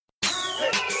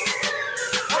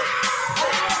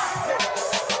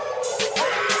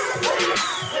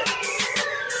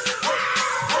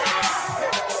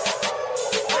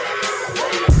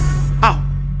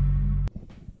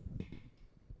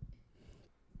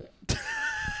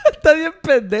Está bien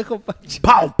pendejo, Pancho.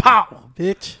 Pow, pow,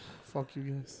 bitch. Fuck you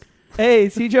guys. Hey,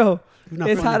 Cijo. You're not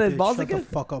It's funny, hot as bitch. balls Shut again? the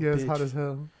fuck up, Yeah, it's bitch. hot as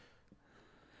hell.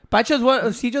 Cijo's one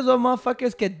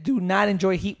of do not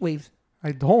enjoy heat waves.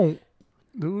 I don't.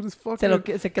 Dude, it's fucking...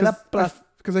 Se queda...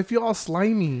 Because I feel all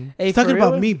slimy. Hey, He's talking for real,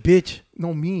 about güey? me, bitch.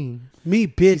 No, me. Me, He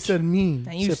bitch. said me.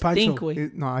 And you Said Pancho. stink,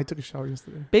 güey. No, I took a shower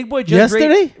yesterday. Big boy just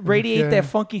Yesterday? radiate Yeah. that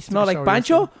funky smell. Took a Like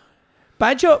shower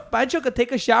Pancho could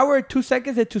take a shower 2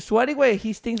 seconds into sweating, güey.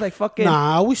 He stinks like fucking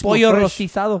Nah, I always smell pollo fresh.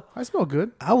 rostizado. I smell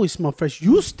good. I always smell fresh.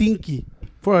 You stinky.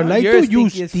 For a light you're dude, you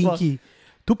stinky as fuck. stinky.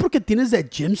 Tú porque tienes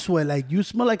that gym sweat. Like, you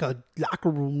smell like a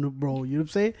locker room, bro. You know what I'm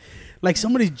saying? Like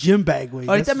somebody's gym bag, güey.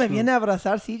 Ahorita That's me the viene a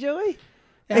abrazar Cijo, güey.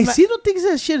 Hey, Cito thinks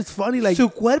that shit is funny. Like, Su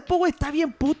cuerpo, güey, está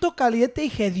bien puto caliente y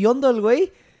hediondo el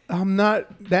güey. I'm not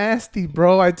nasty,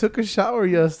 bro. I took a shower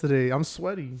yesterday. I'm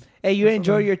sweaty. Hey, you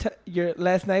enjoy your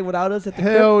last night without us at the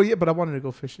Hell yeah, but I wanted to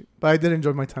go fishing. But I did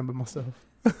enjoy my time by myself.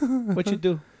 crib? What you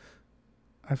do?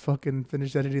 I fucking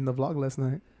finished editing the vlog last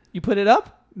night. You put it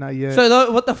up? Not yet.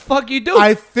 So what the fuck you do?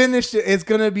 I finished it. It's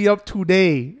gonna be up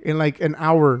today in like an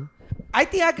hour. I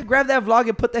think I could grab that vlog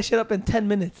and put that shit up in 10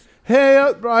 minutes.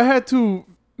 Hey, bro, I had to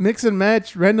mix and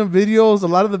match random videos. A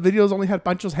lot of the videos only had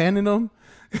Pancho's hand in them.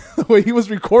 The way he was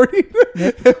recording,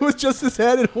 it was just his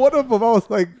hand in one of them. I was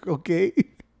like, okay.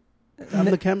 I'm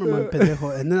the cameraman,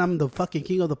 pendejo. And then I'm the fucking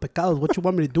king of the pecados. What you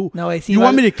want me to do? No, I see. You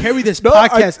want me to carry this No,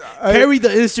 podcast, I- carry the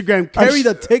Instagram, carry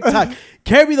the TikTok,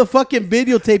 carry the fucking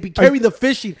videotaping, carry the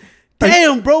fishing.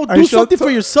 Damn, bro, I do showed something to- for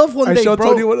yourself one I day, showed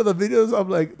bro. Tony one of the videos. I'm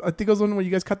like, I think it was one where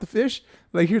you guys caught the fish.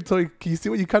 Like, here, Tony, can you see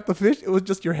when you caught the fish? It was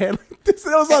just your hand like this.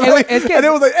 And, I was like, es que- and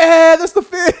it was like, that's the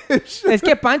fish. Es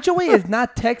que Pancho, güey, is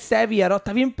not tech savvy at all.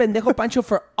 Está bien pendejo Pancho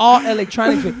for all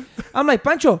electronics, güey. I'm like,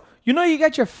 Pancho, you know you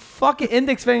got your fucking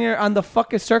index finger on the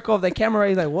fucking circle of the camera.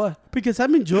 He's like, what? Because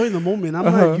I'm enjoying the moment. I'm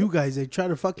not you guys. They try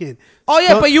to fucking. Oh,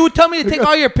 yeah, but you would tell me to take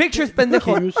all your pictures, Can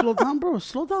pendejo. you slow down, bro?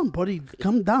 Slow down, buddy.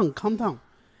 Calm down. Calm down.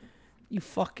 You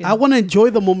fucking... I want to enjoy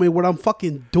the moment, what I'm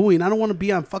fucking doing. I don't want to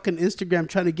be on fucking Instagram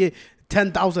trying to get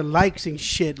 10,000 likes and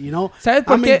shit, you know? ¿Sabes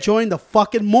por I'm qué? enjoying the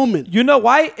fucking moment. You know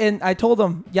why? And I told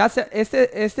him, ya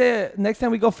este next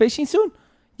time we go fishing soon,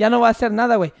 ya no va a hacer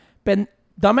nada, güey. But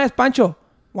dumbass Pancho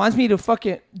wants me to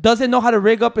fucking, doesn't know how to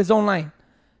rig up his own line.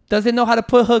 Doesn't know how to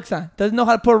put hooks on. Doesn't know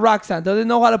how to put rocks on. Doesn't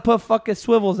know how to put fucking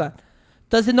swivels on.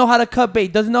 Doesn't know how to cut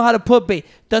bait. Doesn't know how to put bait.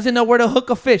 Doesn't know where to hook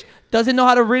a fish. Doesn't know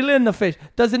how to reel in the fish.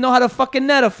 Doesn't know how to fucking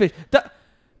net a fish.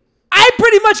 I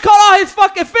pretty much caught all his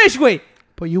fucking fish, güey.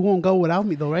 But you won't go without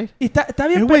me, though, right? Y está Hey,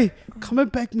 bien. güey, come and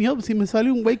back me up. Si me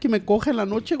sale un güey que me coge en la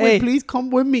noche, güey, Hey. please come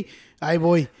with me. Ahí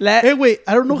voy. La- Hey, güey,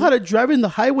 I don't know how to drive in the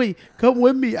highway. Come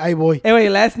with me. Ahí voy. Güey,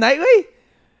 last night, güey.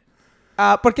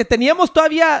 Porque teníamos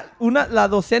todavía la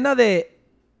docena de...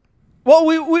 Well,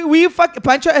 we fucking...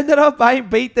 Pancho ended up buying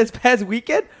bait this past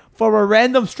weekend for a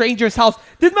random stranger's house.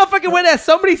 This motherfucker went at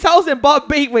somebody's house and bought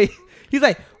bait, güey. He's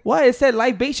like, what? It said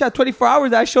live bait shot 24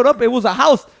 hours. I showed up. It was a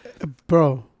house.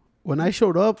 Bro, when I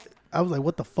showed up, I was like,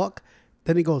 what the fuck?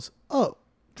 Then he goes, oh,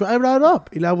 drive right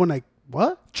up. And I went like,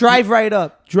 what? Drive right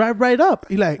up. Drive right up.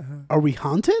 He like, are we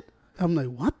haunted? I'm like,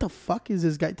 what the fuck is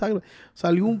this guy talking about?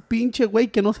 Salió un pinche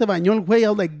güey que no se bañó el güey. I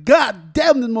was like, God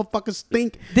damn, this motherfucker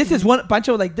stink. This is one...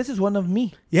 Pancho was like, this is one of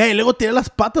me. Yeah, y luego tenía las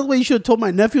patas, güey. You should have told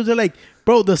my nephews. They're like,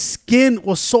 bro, the skin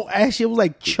was so ashy. It was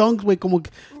like chunks, güey. Como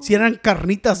si eran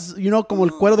carnitas, you know, como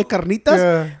el cuero de carnitas.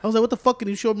 Yeah. I was like, what the fuck? And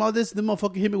you showed me all this. Then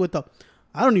motherfucker hit me with the...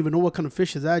 I don't even know what kind of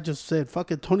fish is that. I just said,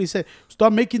 fucking Tony said,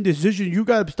 start making decisions. You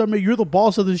got to start making, you're the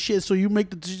boss of this shit, so you make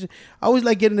the decision. I always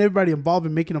like getting everybody involved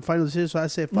in making a final decision. So I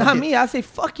said, fuck Not it. me. I say,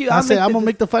 fuck you. I said, I'm the going to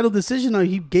make the final decision. And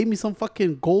he gave me some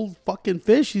fucking gold fucking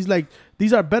fish. He's like,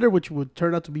 these are better, which would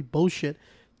turn out to be bullshit.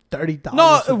 $30.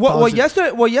 No, well,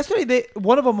 $1,000. yesterday,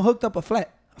 one of them hooked up a flat.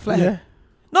 Yeah.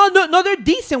 No, they're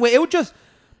decent, güey. It was just...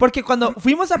 Porque cuando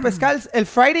fuimos a pescar el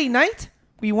Friday night,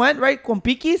 we went, right, con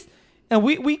Pikis, and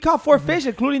we caught 4 fish,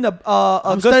 including a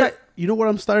good size... You know what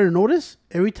I'm starting to notice?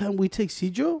 Every time we take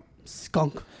Cijo,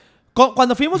 skunk.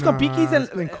 Cuando fuimos con Pikis It's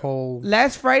been cold.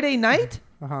 last Friday night,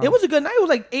 it was a good night. It was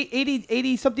like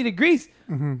 80 something degrees.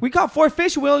 We caught 4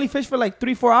 fish. We only fished for like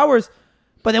 3-4 hours.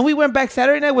 But then we went back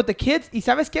Saturday night with the kids. ¿Y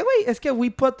sabes qué, güey? Es que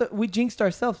we jinxed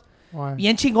ourselves. Why?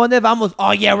 Bien chingones vamos.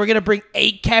 Oh, yeah, we're going to bring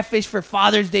 8 catfish for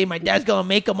Father's Day. My dad's going to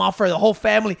make them all for the whole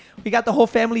family. We got the whole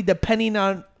family depending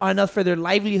on us for their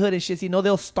livelihood and shit. You know,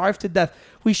 they'll starve to death.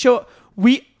 On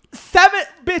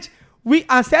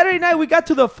Saturday night, we got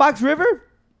to the Fox River.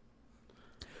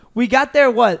 We got there,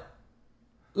 what?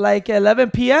 Like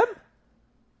 11 p.m.?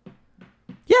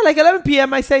 Yeah, like 11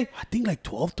 p.m., I say. I think like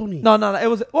 12, Tony. No, it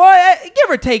was, well, give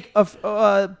or take,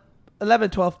 11,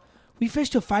 12. We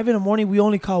fished till 5 in the morning. We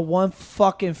only caught 1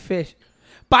 fucking fish.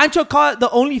 Pancho caught the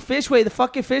only fish, way. The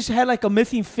fucking fish had like a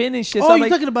missing fin and shit. Oh, So I'm you're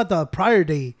like, talking about the prior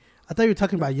day. I thought you were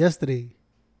talking about yesterday.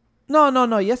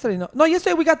 no. Yesterday, no. No,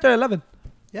 yesterday we got there 11.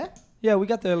 Yeah? Yeah, we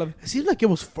got there 11. It seems like it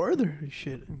was further and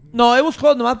shit. No, it was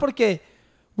close nomás porque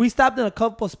we stopped in a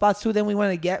couple spots too. Then we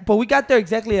went again. But we got there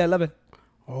exactly at 11.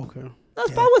 Okay. No,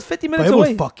 spot was 50 But minutes it was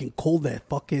away. fucking cold that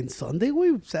fucking Sunday,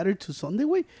 way. Saturday to Sunday,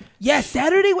 way. Yeah,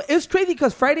 Saturday. It was crazy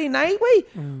because Friday night, way,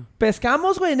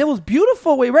 pescamos, way, and it was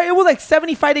beautiful, way, right? It was like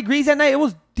 75 degrees at night. It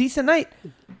was decent night.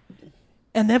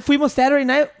 And then fuimos Saturday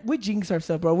night. We jinxed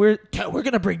ourselves, bro. We're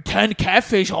gonna bring 10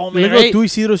 catfish home, Luego right? tú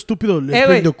Isidro estúpido. Let's Hey,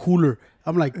 bring wait. the cooler.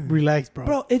 I'm like, relax, bro.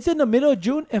 Bro, it's in the middle of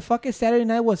June, and fucking Saturday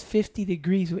night was 50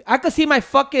 degrees. I could see my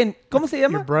fucking, ¿cómo se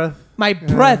llama? Your breath. My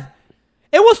breath.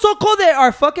 It was so cold that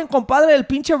our fucking compadre, el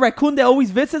pinche raccoon that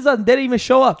always visits us, didn't even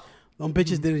show up. Them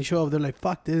bitches didn't show up. They're like,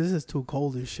 fuck this is too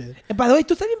cold and shit. And by the way,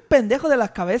 tú estás bien pendejo de la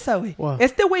cabeza, güey. What?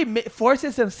 Este güey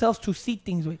forces themselves to see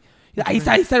things, güey. Ahí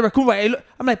está el raccoon, güey.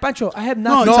 I'm like, Pancho, I have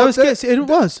No, nothing. ¿sabes qué? It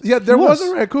was. Yeah, there It was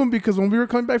a raccoon because when we were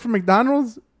coming back from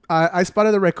McDonald's, I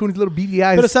spotted the raccoon's little beady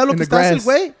eyes Pero ¿sabes lo in que the está haciendo grass.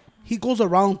 el güey? He goes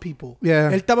around people. Yeah.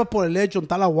 Él estaba por el edge on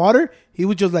la water. He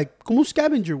was just like, como un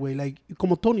scavenger, güey. Like,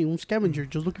 como Tony, un scavenger,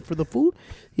 just looking for the food.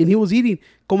 And he was eating.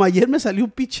 Como ayer me salió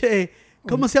un pinche...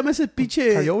 ¿Cómo se llama ese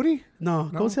pinche? Coyote? No,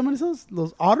 ¿cómo se llaman esos?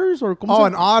 Los otters? Or ¿cómo Oh, se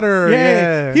an llama? otter.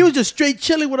 Yeah. He was just straight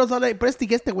chilling with us all day. Pero este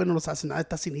güey no nos hace nada.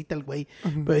 Está cinita el güey.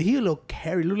 But he looked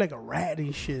hairy. Looked like a rat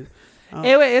and shit.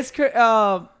 Anyway, it's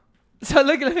so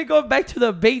look, let me go back to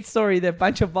the bait story that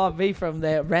Pancho bought bait from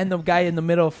that random guy in the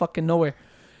middle of fucking nowhere.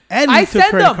 And I he took send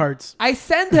credit him. cards. I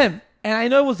send him, and I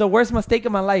know it was the worst mistake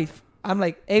of my life. I'm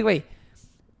like, hey, wait,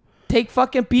 take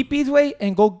fucking peepees, way,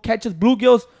 and go catch his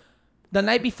bluegills. The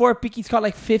night before, Piki's caught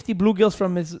like 50 bluegills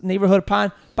from his neighborhood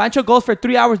pond. Pancho goes for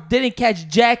 3 hours, didn't catch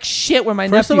jack shit with my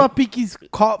First nephew. of all, Piki's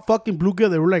caught fucking bluegill.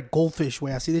 They were like goldfish,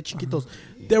 way. Así de chiquitos.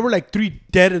 There were like 3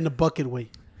 dead in the bucket, way.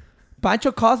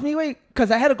 Pancho calls me, wait,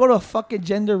 because I had to go to a fucking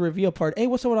gender reveal party. Hey,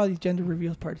 what's up with all these gender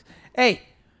reveal parties? Hey,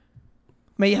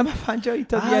 me llama Pancho y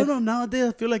todo. I don't know. Nowadays,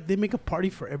 I feel like they make a party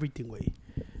for everything, way.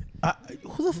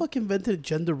 Who the fuck invented a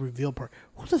gender reveal party?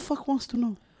 Who the fuck wants to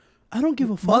know? I don't give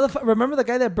a fuck. Remember the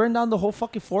guy that burned down the whole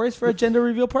fucking forest for a gender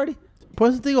reveal party? Por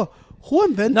eso te digo, who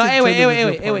invented No, gender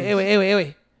reveal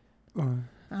wait. Uh, I'm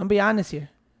gonna be honest here.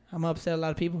 I'm gonna upset a lot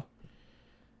of people.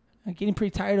 I'm getting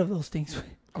pretty tired of those things.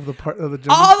 of the part of the gender.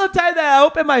 All the time that I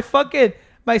open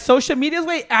my social medias,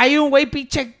 wait, hay un güey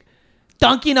pinche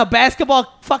dunking a basketball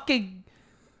fucking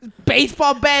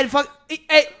baseball bat.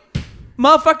 Hey,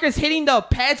 motherfuckers hitting the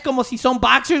pads como si son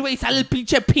boxers, güey. Sale el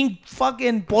pinche pink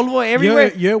fucking polvo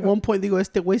everywhere. Yo at one point digo,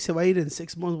 este güey se va a ir in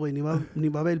 6 months, güey. Ni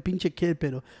va a ver el pinche kid,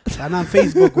 pero están en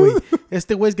Facebook, güey.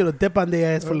 Este güey's gonna dip on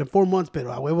their ass for like 4 months,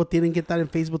 pero a huevo tienen que estar en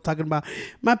Facebook talking about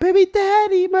my baby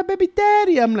daddy, my baby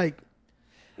daddy. I'm like,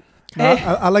 No,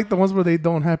 I like the ones where they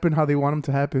don't happen how they want them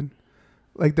to happen.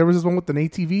 Like there was this one with an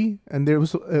ATV, and there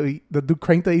was the dude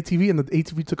cranked the ATV, and the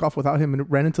ATV took off without him and it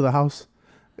ran into the house.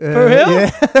 For real? Yeah,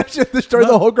 that shit destroyed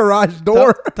the whole garage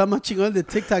door. está más chingón de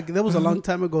TikTok. That was a long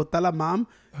time ago. Está la mom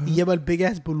y lleva el big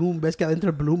ass balloon. Ves que adentro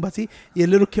el balloon va así. Y el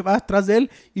little que va atrás de él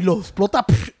y lo explota.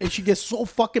 And she gets so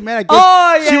fucking mad. I guess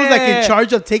Oh, she was like yeah. in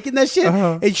charge of taking that shit.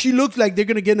 Uh-huh. And she looks like they're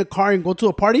going to get in a car and go to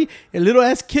a party. And little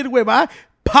ass kid güey va,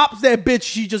 pops that bitch.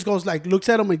 She just goes like, looks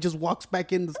at him and just walks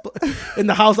back in in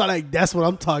the house. I'm like, that's what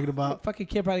I'm talking about. Fucking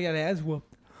kid probably got his ass whooped.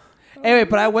 Anyway,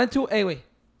 but I went to,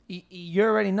 you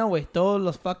already know, güey, todos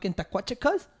los fucking tacuache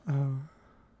cuz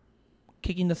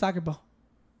kicking the soccer ball.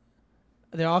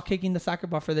 They're all kicking the soccer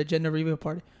ball for the gender reveal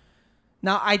party.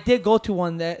 Now, I did go to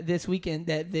one this weekend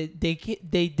that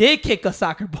they did kick a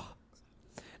soccer ball.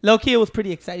 Low-key, it was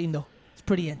pretty exciting, though. It's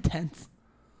pretty intense.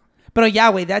 But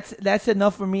yeah, güey, that's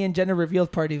enough for me in gender reveal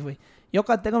parties, güey. Yo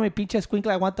cuando tengo mi pinche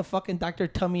escuincla, I want the fucking doctor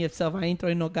to tell me itself. I ain't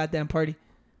throwing no goddamn party.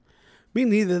 Me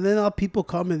neither. Then all people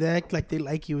come and they act like they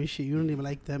like you and shit. You don't even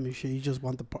like them and shit. You just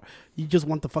want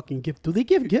the fucking gift. Do they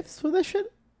give gifts for that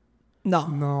shit? No.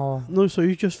 No. So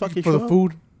you just fucking For show the up?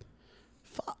 food.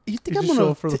 You think You I'm just show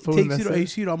gonna up for the food take and that's Ciro? it? Hey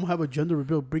Ciro, I'm gonna have a gender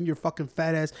reveal. Bring your fucking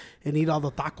fat ass and eat all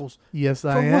the tacos. Yes,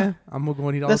 I For am. what? I'm gonna go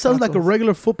and eat all That the sounds like a tacos.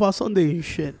 regular football Sunday and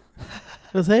shit. You know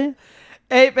what I'm saying?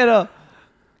 Hey, pero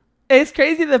it's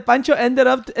crazy that Pancho ended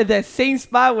up at that same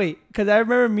spot, wait. Because I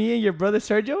remember me and your brother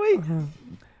Sergio, wait,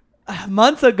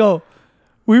 months ago,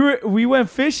 we went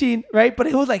fishing, right? But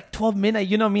it was like 12 midnight.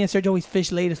 You know me and Sergio always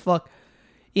fish late as fuck.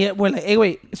 Yeah, we're like, hey,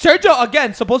 wait. Sergio,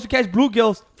 again, supposed to catch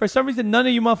bluegills. For some reason, none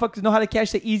of you motherfuckers know how to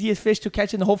catch the easiest fish to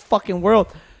catch in the whole fucking world.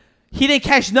 He didn't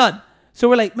catch none. So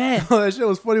we're like, man, That shit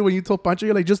was funny when you told Pancho,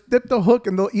 you're like, just dip the hook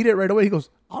and they'll eat it right away. He goes,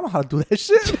 I don't know how to do that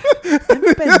shit.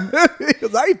 He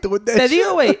goes, I ain't doing that te shit.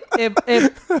 digo, güey,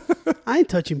 if I ain't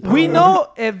touching. we power. know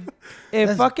if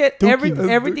That's fuck it, dookie.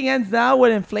 everything ends now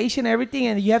with inflation, everything,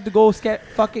 and you have to go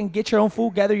fucking get your own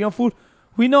food, gather your own food.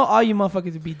 We know all you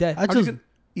motherfuckers would be dead. I I'm just just gonna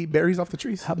eat berries off the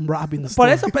trees. I'm robbing the Por store.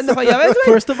 eso, pendejo, ya ves, güey.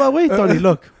 First of all, wait, Tony,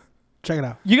 look, check it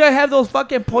out. You gotta have those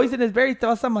fucking poisonous berries. Te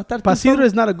vas a matar. tú Pasidro solo.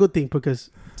 is not a good thing because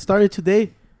starting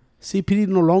today, CPD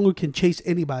no longer can chase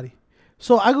anybody.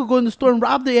 So I could go in the store and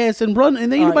rob the ass and run,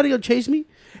 and then anybody gonna chase me.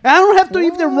 And I don't have to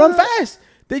even run fast.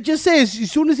 They just say as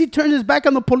soon as he turns his back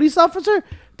on the police officer,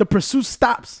 the pursuit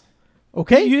stops.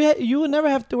 Okay? You would never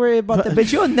have to worry about that,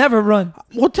 bitch. You'll never run.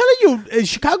 Well, telling you,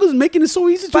 Chicago's making it so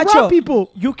easy to Pacho, rob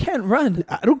people. You can't run.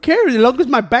 I don't care. As long as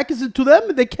my back is to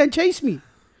them, they can't chase me.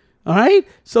 All right?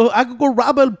 So I could go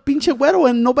rob a pinche güero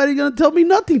and nobody gonna tell me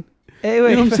nothing. Hey, You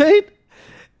wait. know what I'm saying?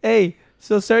 Hey,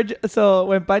 so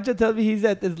when Pancho tells me he's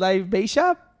at this live bait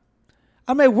shop,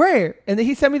 I'm like, where? And then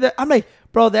he sent me I'm like,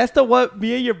 bro, that's the what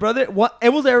me and your brother. What? It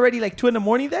was already like 2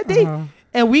 a.m. that day,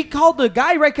 and we called the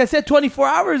guy, right? Cause it said 24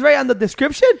 hours, right, on the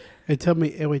description. Hey, tell me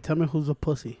who's a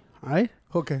pussy. All right?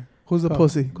 Okay. Who's the Go,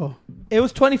 pussy? Go. It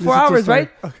was 24 Listen to hours, story. right?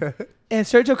 Okay. And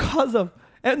Sergio calls him.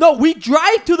 And no, we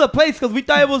drive to the place because we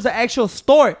thought it was the actual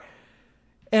store.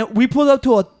 And we pulled up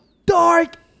to a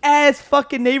dark ass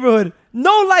fucking neighborhood.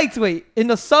 No lights, wait, in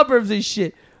the suburbs and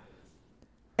shit.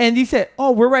 And he said,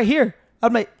 oh, we're right here.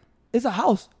 I'm like, it's a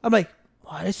house. I'm like,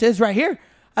 well, it says right here.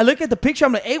 I look at the picture.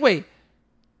 I'm like, hey, wait.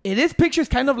 This picture's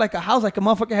kind of like a house. Like a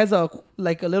motherfucker has a little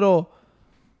Like fucking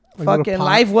little pond?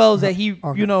 live wells that he,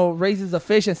 Okay. raises the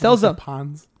fish and sells them.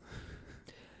 Ponds.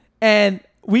 And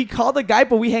we called the guy,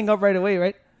 but we hang up right away,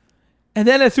 right? And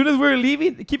then as soon as we were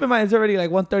leaving, keep in mind it's already like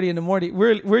 1:30 in the morning.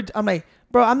 I'm like,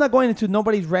 bro, I'm not going into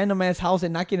nobody's random ass house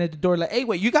and knocking at the door like, hey,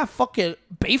 wait, you got fucking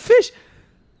bait fish?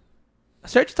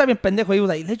 Sergio está bien pendejo. He was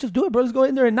like, let's just do it, bro. Let's go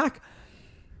in there and knock.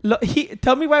 Look,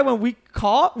 tell me why when we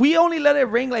call, we only let it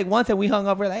ring like once and we hung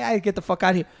up. We're like, I get the fuck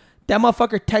out of here. That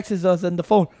motherfucker texts us on the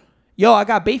phone. Yo, I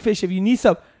got bait fish if you need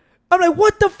some. I'm like,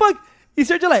 what the fuck? He's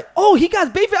Sergio like, oh, he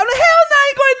got bait fish. I'm like, hell no, I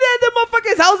ain't going to that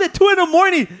motherfucker's house at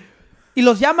 2 a.m. He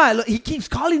los llama. He keeps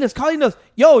calling us.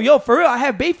 Yo, for real, I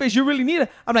have bait fish. You really need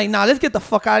it. I'm like, nah, let's get the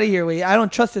fuck out of here. Wait, I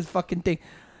don't trust this fucking thing.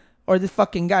 Or this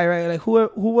fucking guy, right? Like, who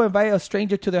would invite a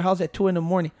stranger to their house at 2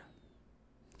 a.m?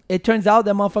 It turns out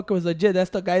that motherfucker was legit. That's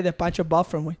the guy that Pancho bought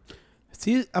from me.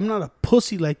 See, I'm not a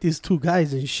pussy like these two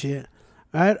guys and shit.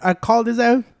 All right? I called his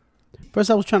ass.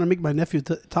 First, I was trying to make my nephew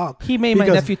talk. He made my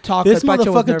because nephew talk. This 'cause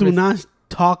Pancho was motherfucker do nervous. not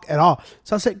talk at all.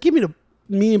 So I said, give me the...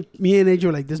 Me and AJ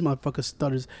were like, this motherfucker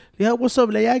stutters. Yeah, what's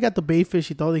up? Like, yeah, I got the bait fish.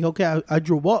 He thought, like, okay, I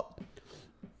drove up.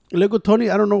 Look at Tony.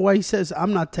 I don't know why he says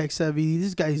I'm not tech savvy.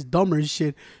 This guy is dumber as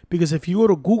shit. Because if you go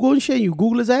to Google and shit, and you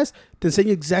Google his ass, they send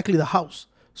you exactly the house.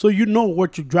 So you know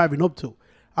what you're driving up to.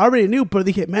 I already knew, but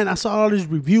they man, I saw all these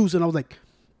reviews and I was like,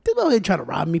 this motherfucker ain't trying to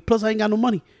rob me. Plus, I ain't got no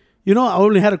money. You know, I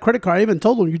only had a credit card. I even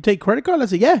told them, you take credit card? I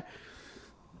said, yeah.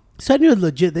 So I knew it was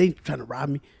legit. They ain't trying to rob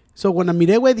me. So when I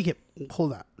miré, they get,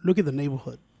 hold on. Look at the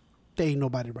neighborhood. There ain't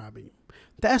nobody robbing you.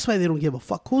 That's why they don't give a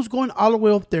fuck. Who's going all the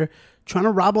way up there trying to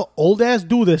rob an old ass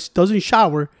dude that doesn't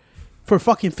shower for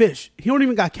fucking fish? He don't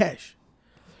even got cash.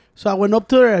 So I went up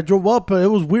to there. I drove up, but it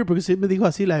was weird because he me dijo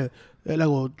así like,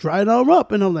 drive on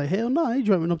up, and I'm like, hell no, I ain't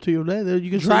driving up to your land. You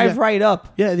can Drive right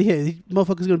up. Yeah, these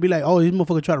motherfuckers gonna be like, oh, this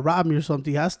motherfucker try to rob me or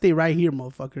something. I'll stay right here,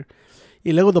 motherfucker.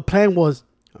 And luego the plan was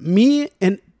me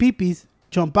and Pipis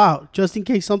jump out just in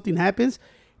case something happens.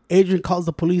 Adrian calls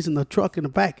the police in the truck in the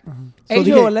back. So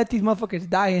Adrian will let these motherfuckers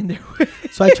die in there.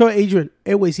 so I told Adrian,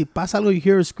 hey, wait, si pasa algo, you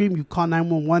hear a scream, you call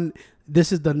 911.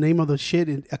 This is the name of the shit.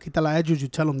 And aquí está la address. You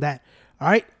tell them that. All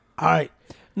right.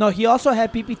 No, he also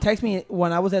had PP text me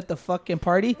when I was at the fucking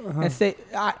party and say,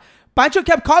 Pancho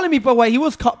kept calling me, but when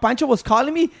Pancho was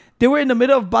calling me, they were in the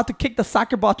middle of about to kick the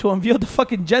soccer ball to unveil the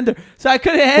fucking gender. So I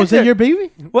couldn't answer. Was it your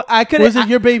baby? Well, I couldn't. Was it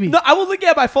your baby? No, I was looking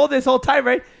at my phone this whole time,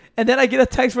 right? And then I get a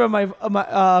text from my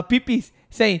PPs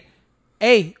saying,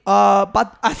 hey,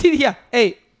 así dije,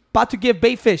 hey, about to give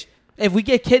bait fish. If we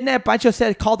get kidnapped, Pancho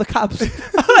said, call the cops.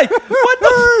 I'm like, what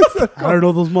the fuck? I don't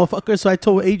know those motherfuckers. So I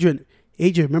told Adrian,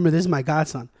 remember, this is my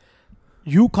godson.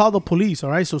 You call the police,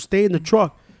 all right? So stay in the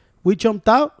truck. We jumped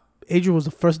out. Adrian was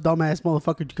the first dumbass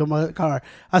motherfucker to come out of the car.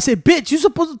 I said, bitch, you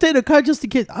supposed to take the car just in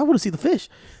case. I want to see the fish.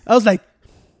 I was like,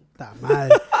 ta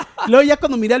madre. Luego ya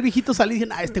cuando miré al viejito salí, dije,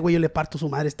 este güey yo le parto su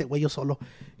madre, este güey yo solo.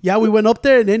 Yeah, we went up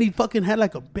there and then he fucking had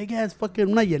like a big ass fucking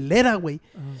una hielera, güey.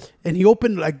 And he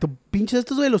opened like the pinches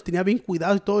estos, güey, los tenía bien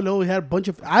cuidados y todo. Luego he had a bunch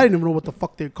of, I didn't even know what the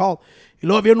fuck they're called. Y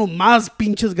luego había unos más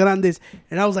pinches grandes.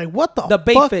 And I was like, what the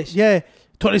bait fuck? fish. Yeah.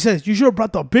 Tony says, you should have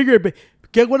brought the bigger bait.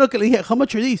 Qué bueno que le dije, how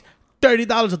much are these?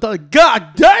 $30 a dollar.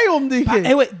 God damn, dije.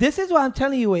 Hey, wait, this is what I'm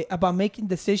telling you, wait, about making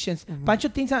decisions. Pancho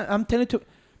thinks I'm telling to...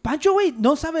 Pancho, wait,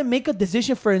 no sabe make a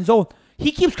decision for his own.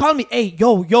 He keeps calling me, hey,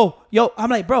 yo. I'm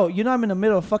like, bro, you know I'm in the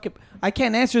middle of fucking... I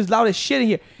can't answer as loud as shit in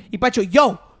here. Y Pancho,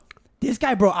 yo, this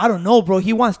guy, bro, I don't know, bro.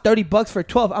 He wants $30 for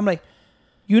 12. I'm like,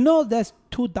 you know that's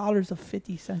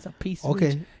 $2.50 a piece.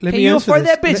 Okay, Can you afford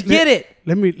that bitch? Get it.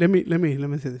 Let me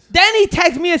say this. Then he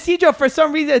tags me and Cedro for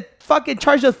some reason fucking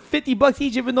charged us $50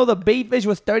 each, even though the bait fish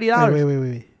was $30.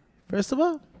 Wait. First of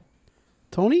all,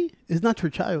 Tony is not your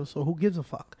child, so who gives a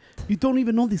fuck? You don't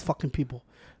even know these fucking people.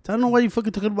 So I don't know why you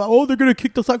fucking talking about, oh, they're going to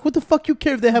kick the sock. What the fuck you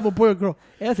care if they have a boy or girl?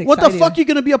 Yeah, what the fuck you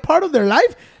going to be a part of their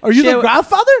life? Are you Shit, the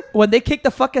grandfather? When they kicked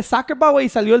the fucking soccer ball, y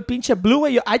salió el pinche blue,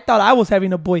 güey, I thought I was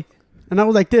having a boy. And I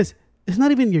was like this. It's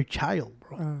not even your child,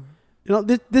 bro. You know,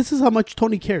 this is how much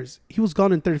Tony cares. He was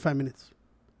gone in 35 minutes.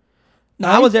 No,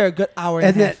 I was there a good hour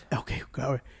and a half. Okay, good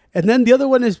hour. And then the other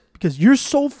one is because you're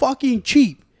so fucking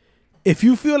cheap. If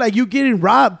you feel like you're getting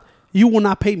robbed, you will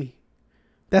not pay me.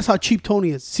 That's how cheap Tony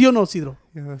is. ¿Sí o no, Cedro?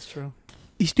 Yeah, that's true.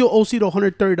 He still owes Cedro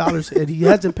 $130 and he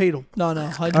hasn't paid him. No,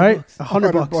 $100. All right?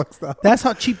 $100 $100. That's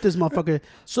how cheap this motherfucker is.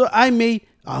 So I made,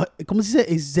 ¿cómo se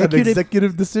dice? An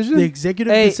executive decision? The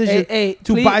executive decision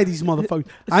to please. buy these motherfuckers.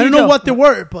 I don't know what they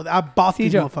were, but I bought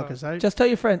these Cedro, motherfuckers. Right? Just tell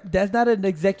your friend, that's not an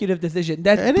executive decision.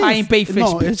 That's It buying is. bait fish.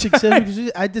 No, bitch. it's executive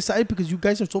decision. I decided because you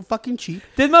guys are so fucking cheap.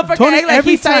 This motherfucker Tony, act like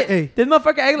every he time- signed. hey. This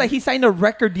motherfucker act like he signed a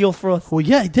record deal for us. Well,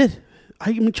 yeah, I did.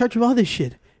 I'm in charge of all this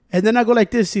shit. And then I go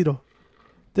like this, Cito.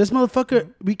 This motherfucker,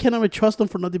 we cannot even trust him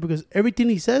for nothing because everything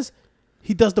he says,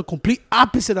 he does the complete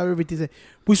opposite of everything he says.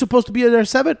 We're supposed to be there at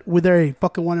 7. We're there at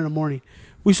fucking 1 in the morning.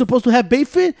 We're supposed to have bait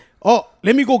fit. Oh,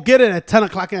 let me go get it at 10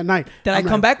 o'clock at night. Did I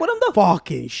come back with him though?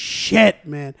 Fucking shit,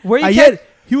 man. Where you yet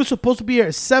he was supposed to be here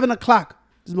at 7 o'clock.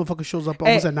 This motherfucker shows up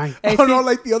almost at 9. Hey, I don't know,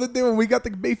 like the other day when we got the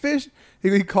bait fish,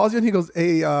 he calls you and he goes,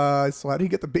 hey, so how do you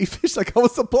get the bait fish like I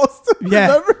was supposed to? Yeah.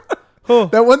 Remember? Who?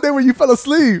 That one day when you fell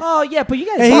asleep. Oh yeah, but you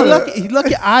guys. Hey, bought it. he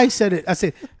lucky I said it. I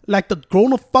said, like the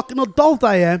grown fucking adult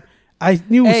I am, I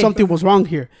knew something was wrong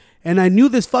here. And I knew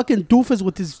this fucking doofus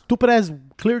with his stupid ass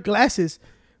clear glasses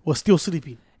was still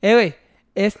sleeping. Hey, wait.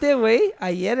 Este way,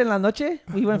 ayer en la noche,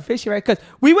 we went fishing, right? Because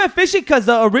we went fishing because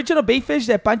the original bait fish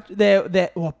that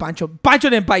Pancho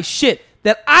didn't buy shit,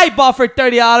 that I bought for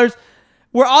 $30,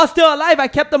 we're all still alive. I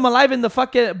kept them alive in the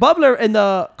fucking bubbler, in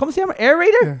the, ¿cómo se llama?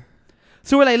 Aerator? Yeah.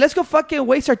 So we're like, let's go fucking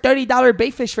waste our $30 bait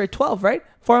fish for 12, right?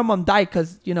 4 of them died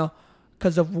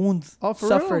because of wounds For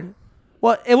suffered. real?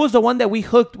 Well, it was the one that we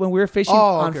hooked when we were fishing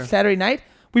on Saturday night.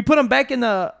 We put them back in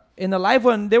the live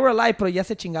one. They were alive, pero ya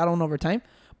se chingaron over time.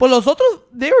 But los otros,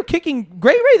 they were kicking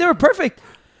great, right? They were perfect.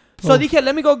 So dije,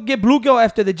 let me go get bluegill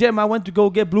after the gym. I went to go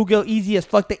get bluegill easy as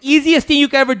fuck. The easiest thing you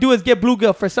can ever do is get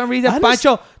bluegill. For some reason,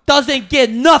 Pancho doesn't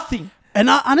get nothing. And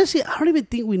honestly, I don't even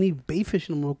think we need bait fish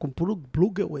anymore. Con puro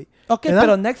bluegill, güey. Okay,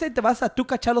 pero next time te vas a tu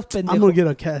cachar los pendejos. I'm going to get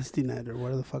a casting net or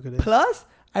whatever the fuck it is. Plus,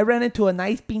 I ran into a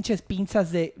nice pinches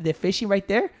pinzas de fishing right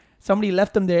there. Somebody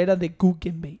left them there. Era de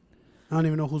Guggenbait. I don't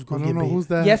even know who's I going to don't get know bait. who's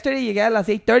that. Yesterday, you got at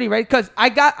 8:30, right? Because I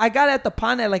got at the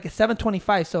pond at like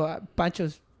 7:25. So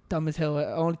Pancho's dumb as hell. It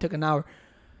only took an hour.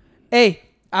 Hey,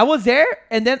 I was there,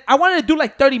 and then I wanted to do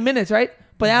like 30 minutes, right?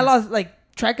 But I lost like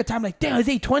track of time. Like, damn, it's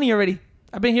 8:20 already.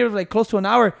 I've been here for like close to an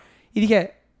hour. Y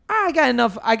dije, I got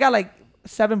enough. I got like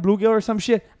 7 bluegill or some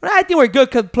shit. But I think we're good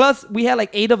because plus we had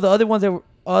like 8 of the other ones that were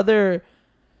other.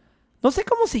 No sé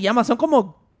cómo se llama. Son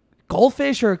como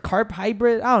goldfish or carp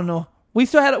hybrid. I don't know. We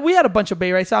had a bunch of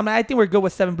bait, right? So I'm like, I think we're good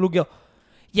with 7 bluegill.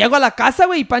 Llego a la casa,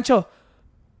 güey, y Pancho,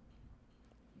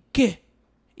 ¿qué?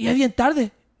 Ya es bien tarde.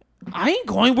 I ain't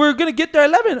going. We're going to get there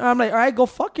 11. I'm like, all right, go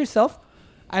fuck yourself.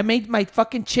 I made my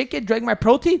fucking chicken, drank my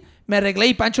protein. Me arreglé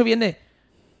y Pancho viene.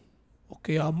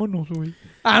 Okay, vámonos, güey.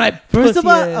 I'm like, First of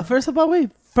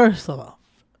all,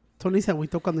 Tony said we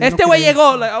took on the. Este güey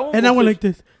llegó. Like, and I went like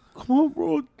this. Come on,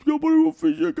 bro. Nobody will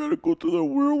fish. I gotta go to the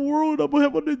real world. I'm gonna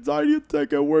have an anxiety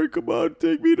attack at work. Come on,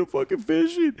 take me to fucking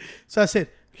fishing. So I said,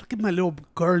 look at my little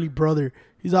girly brother.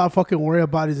 He's all fucking worried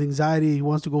about his anxiety. He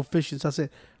wants to go fishing. So I said,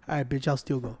 all right, bitch, I'll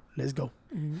still go. Let's go.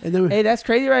 And then hey, that's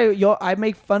crazy, right? Yo, I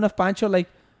make fun of Pancho, like,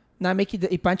 not making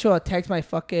the Pancho attacks my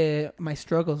fucking my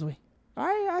struggles, way. All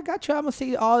right, I got you. I'm gonna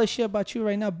say all this shit about you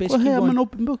right now, bitch. go ahead. Keep I'm going. an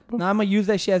open book, bro. Now I'm gonna use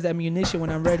that shit as ammunition when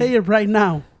I'm Say ready. it right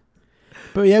now.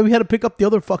 But yeah, we had to pick up the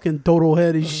other fucking dodo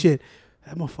head and shit.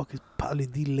 That motherfucker's probably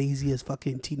the laziest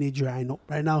fucking teenager I know.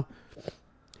 Right now,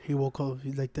 he woke up.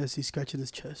 He's like this. He's scratching his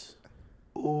chest.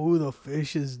 Oh, the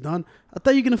fish is done. I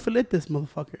thought you were gonna fillet this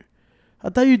motherfucker. I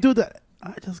thought you'd do that.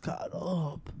 I just got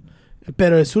up.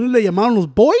 Pero as soon as le llamaron los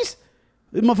boys,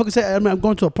 This motherfucker said, I'm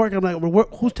going to a park. I'm like,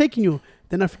 who's taking you?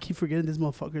 Then I keep forgetting this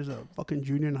motherfucker's a fucking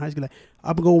junior in high school. Like,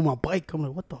 I'm going with my bike. I'm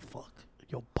like, what the fuck?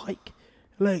 Your bike?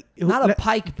 Like, Not like, a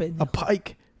pike, but a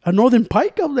pike. A northern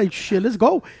pike? I'm like, shit, let's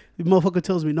go. The motherfucker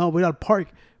tells me, no, we're at a park.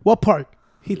 What park?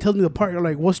 He tells me the park. I'm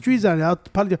like, what street's that?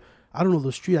 I don't know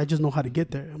the street. I just know how to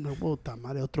get there. I'm like, puta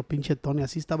madre, otro pinche Tony.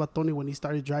 Así estaba Tony when he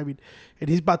started driving. And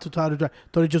he's about to try to drive.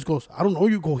 Tony just goes, I don't know,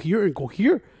 you go here and go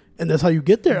here. And that's how you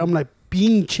get there. I'm like,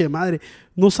 pinche madre.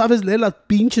 No sabes leer las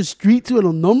pinches streets and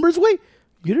los numbers, güey?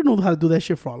 You didn't know how to do that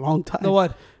shit for a long time. the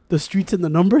what? The streets and the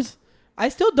numbers? I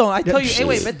still don't. I tell you, shit.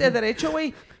 güey, vete derecho,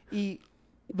 güey, y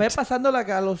ve pasando la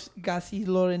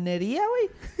gasolinería, güey.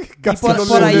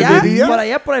 Y por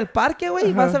allá, por el parque,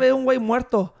 güey, vas a ver un güey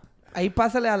muerto. Ahí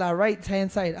pásale a la right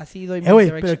hand side. Así doy mi Güey,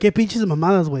 direction. pero qué pinches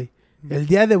mamadas, güey. El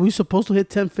día that we supposed to hit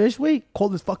 10 fish, güey,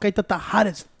 cold as fuck. Ahí está hot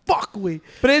as fuck, güey.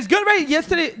 But it's good, right?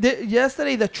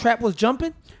 Yesterday the trap was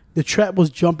jumping. The trap was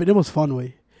jumping. It was fun,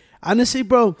 way. Honestly,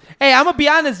 bro. Hey, I'm gonna be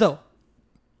honest though.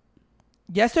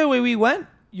 Yesterday when we went,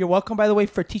 you're welcome by the way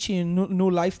for teaching you new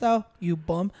lifestyle. You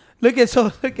bum. Look at.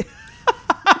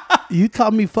 You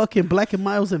taught me fucking Black and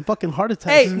Miles and fucking heart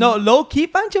attacks. Hey, no, low key,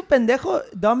 Pancho, pendejo,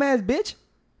 dumbass bitch.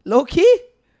 Low key.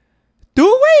 Tú,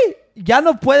 güey, ya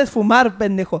no puedes fumar,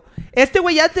 pendejo. Este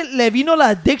güey ya le vino la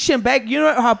addiction back. You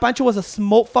know how Pancho was a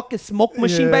fucking smoke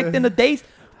machine back in the days?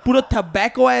 Puro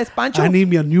tobacco ass Pancho. I need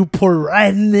me a Newport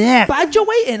right now. Pancho,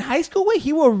 güey, in high school, güey,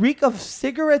 he will reek of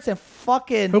cigarettes and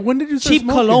fucking But when did you start cheap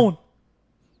smoking? cologne.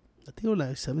 I think it was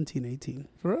like 17, 18.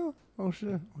 For real? Oh shit.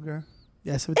 Okay.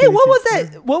 Yeah, 17, Hey, what 18. was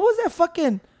that? What was that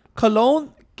fucking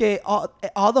cologne que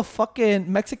all the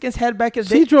fucking Mexicans had back in the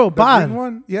day? Cedro, The bad. green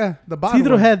one? Yeah, the bad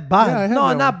Cedro one. had bad. Yeah, I had No,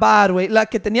 that not one. bad, güey. La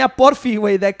que tenía Porfi,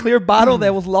 güey. That clear bottle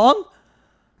that was long.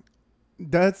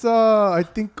 That's I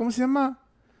think ¿cómo se llama?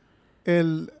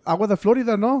 El agua de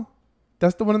Florida, no?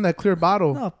 That's the one in that clear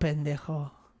bottle. No,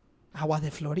 pendejo. Agua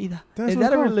de Florida. That's Is what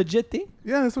that it's a called. legit thing?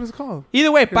 Yeah, that's what it's called. Either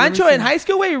way, let me Pancho see. in high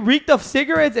school, güey, reeked of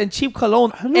cigarettes and cheap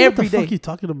cologne I don't know every what the fuck day. you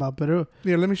talking about, pero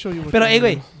Yeah, let me show you what Pero, you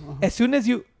hey, mean. güey, as soon as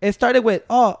it started with,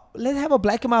 let's have a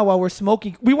black and mild while we're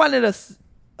smoking. We wanted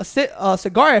a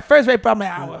cigar at first, right? But I'm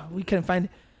like, well, we couldn't find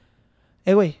it.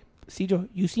 Hey, wait, Cedro,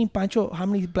 you seen Pancho? How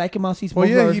many black and milds he Well, smoked?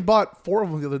 yeah, or- he bought 4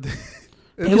 of them the other day.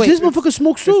 Hey, wait, this motherfucker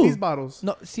smokes It's too. these bottles.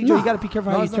 no, Cedro, Nah. you gotta be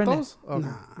careful No, how you it's turn not it. those? Okay,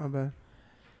 Nah. my bad.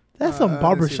 That's I some didn't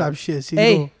barbershop see shit. See,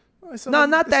 Hey, They sell No, them-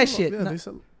 not they that sell shit. them- Yeah, No. they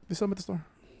sell them at the store.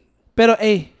 pero,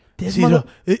 hey, this See, mother...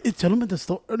 tell them at the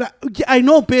store. Yeah, I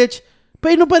know, bitch. But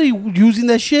ain't nobody using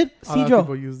that shit. A lot of Cedro.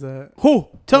 people use that. Who?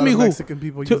 Tell A lot me of who. Mexican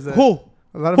people To- use that. who?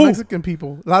 A lot of Who? Mexican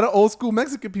people. A lot of old school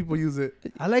Mexican people use it.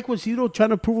 I like when Cedro trying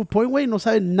to prove a point, güey. No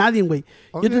sabe nadie, güey.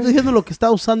 Okay. Yo te estoy diciendo lo que está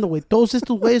usando, güey. Todos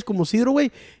estos güeyes como Cedro, güey.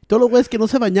 Todos los güeyes que no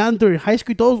se bañaban during high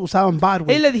school y todos usaban bar, Hey,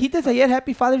 güey. le dijiste ayer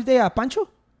Happy Father's Day a Pancho?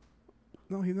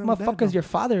 No, he's not Motherfucker's your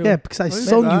father, Yeah, güey. because I No, he's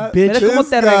son you, not. bitch. Mira cómo This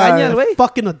te guy. regaña el güey.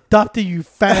 Fucking adopted you,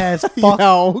 fat ass fuck.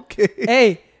 Yeah, okay.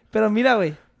 Hey, pero mira,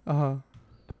 güey. Uh-huh.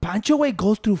 Pancho, güey,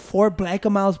 goes through 4 black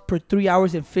and miles per 3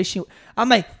 hours in fishing. I'm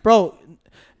like, bro,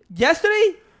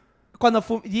 yesterday, cuando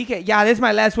dije, yeah, this is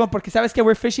my last one, porque sabes que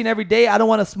we're fishing every day. I don't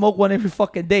want to smoke one every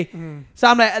fucking day. So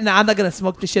I'm like, nah, I'm not going to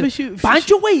smoke this shit. Fish-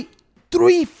 Pancho, wait,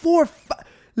 3, 4, 5.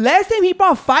 Last time he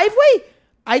bought 5, güey.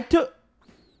 I took,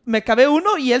 me acabé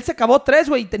uno y él se acabó 3,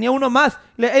 güey, y tenía uno más.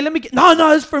 Hey, let me get,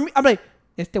 no, it's for me. I'm like,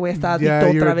 este güey está adicto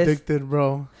Yeah, you're otra vez. addicted,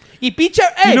 bro. Y pinche,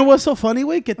 hey. You know what's so funny,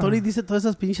 güey? Que Tony dice todas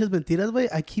esas pinches mentiras, güey.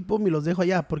 I keep them y los dejo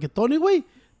allá. Porque Tony, güey,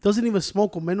 doesn't even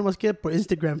smoke them. Menos más que por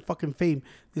Instagram fucking fame.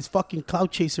 This fucking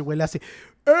cloud chaser, güey. Le hace,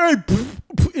 hey,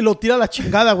 y lo tira a la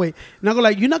chingada, güey. And I go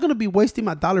like, you're not gonna be wasting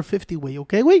my $1.50, güey,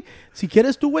 ¿ok, güey? Si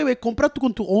quieres tú, güey, compra tú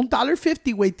con tu own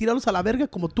 $1.50, güey. Tíralos a la verga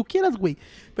como tú quieras, güey.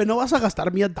 Pero no vas a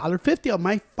gastar mi $1.50 on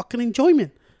my fucking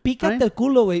enjoyment. Pícate Right? el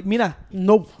culo, güey. Mira,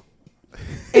 No.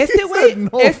 este güey no,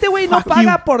 no fuck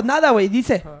paga you. por nada, güey.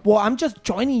 Dice, well, I'm just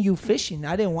joining you fishing.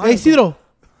 I didn't want Hey, to. Cedro.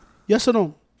 Yes or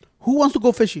no? Who wants to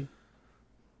go fishing?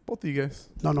 Both of you guys.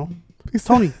 No.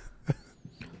 Tony.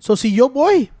 So, si yo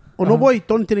voy o no voy,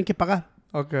 Tony tiene que pagar.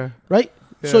 Okay. Right?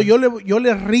 Yeah. So, yo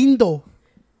le rindo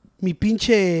mi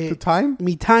pinche... The time?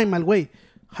 Mi time al güey.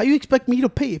 How you expect me to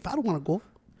pay if I don't want to go?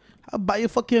 I'll buy a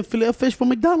fucking fillet of fish from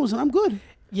McDonald's and I'm good.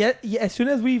 Yeah, as soon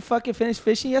as we fucking finished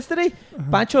fishing yesterday,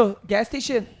 Pancho, gas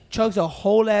station, chugs a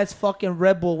whole ass fucking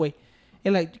Red Bull, güey.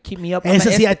 And like, keep me up. I'm Esa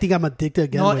like, sí, I think I'm addicted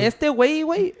again, no, güey. este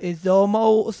güey, is the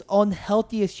most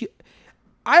unhealthiest shit.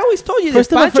 I always told you this.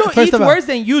 First of all, Pancho first eats of all, worse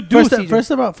than you do,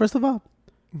 Cedro. First of all,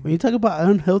 when you talk about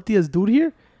unhealthiest dude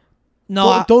here,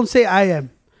 No, don't say I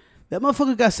am. That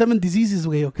motherfucker got 7 diseases,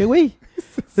 way. Okay, wait.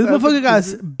 This motherfucker got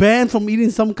banned from eating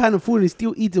some kind of food and he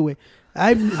still eats it, way.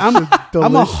 I'm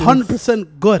Delicious.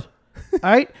 100% good.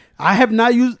 All right, I have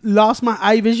not lost my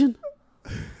eye vision.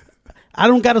 I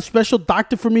don't got a special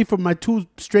doctor for me for my two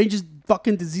strangest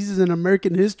fucking diseases in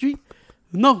American history.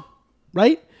 No,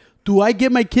 right? Do I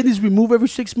get my kidneys removed every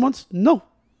 6 months? No.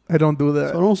 I don't do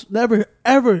that. So don't never,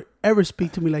 ever, ever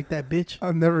speak to me like that, bitch.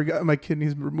 I've never got my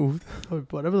kidneys removed. Or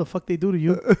whatever the fuck they do to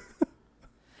you.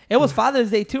 It was Father's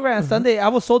Day too, right? On Sunday, I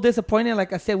was so disappointed.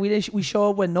 Like I said, we show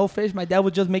up with no fish. My dad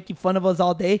was just making fun of us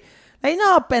all day. Like,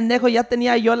 no, pendejo, ya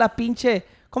tenía yo la pinche,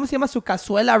 ¿cómo se llama? Su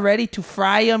cazuela ready to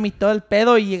fry them y todo el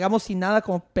pedo. Y llegamos sin nada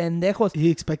como pendejos. He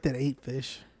expected 8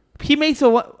 fish. He made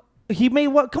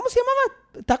what? ¿Cómo se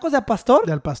llamaba? Tacos de pastor?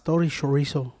 Del pastor y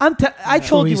chorizo. I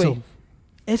told you, Chorizo. güey.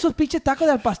 Esos pinche tacos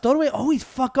del pastor, güey, always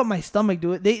fuck up my stomach,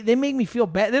 dude. They make me feel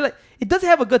bad. They're like, it doesn't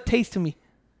have a good taste to me.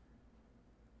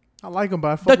 I like them,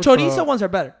 but I fuck The with chorizo ones are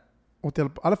better.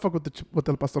 I fuck with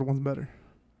the pastor ones better.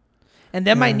 And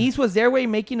then my niece was there, way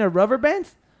making her rubber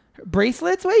bands, her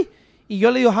bracelets, way. Y yo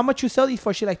le digo, how much you sell these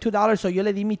for? She like $2. So yo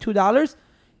le di me $2.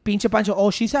 Pinche Pancho, oh,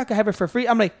 she said I could have it for free.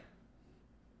 I'm like,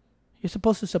 you're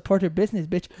supposed to support her business,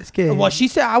 bitch. Es que Well, she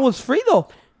said I was free though.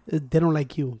 they don't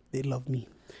like you. They love me.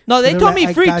 No, they They're told like, me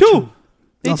I free got too. you.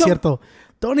 They No, told- cierto.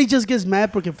 Tony just gets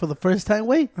mad because for the first time,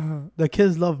 wait, the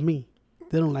kids love me.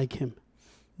 They don't like him.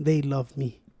 They love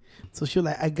me. So she's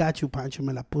like, I got you, Pancho.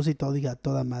 Me la puse y todo, diga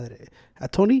toda madre. A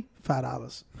Tony,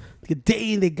 $5.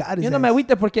 Dang, they got his Yo no me ass.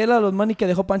 agüite porque era los money que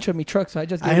dejó Pancho en mi truck, so I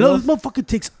just gave I know those. this motherfucker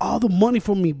takes all the money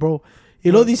from me, bro.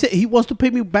 You know, he wants to pay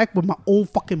me back with my own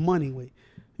fucking money, wait.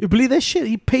 You believe that shit?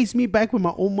 He pays me back with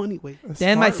my own money, wait.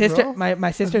 Then my Smart, sister, bro.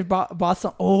 my sister bought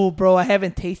some. Oh, bro, I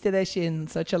haven't tasted that shit in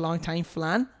such a long time.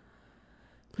 Flan,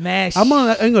 man, I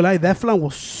ain't gonna lie, that flan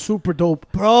was super dope.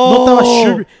 bro. No estaba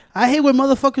sugar. I hate when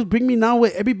motherfuckers bring me now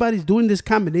where everybody's doing this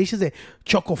combinations de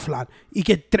choco flan y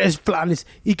que 3 flanes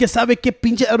y que sabe que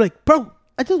pinche. I'm like, bro,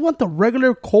 I just want the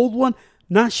regular cold one,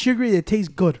 not sugary, that tastes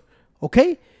good.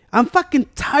 Okay? I'm fucking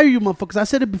tired, you motherfuckers. I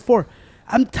said it before.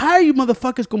 I'm tired, you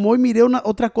motherfuckers. Como hoy miré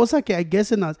otra cosa que I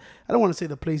guess I don't want to say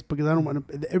the place because I don't want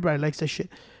to. Everybody likes that shit.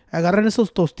 Agarran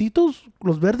esos tostitos,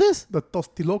 los verdes. The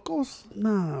tostilocos?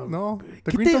 No. No.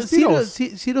 The ¿Qué green te- Ciro,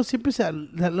 tostitos. Ciro siempre se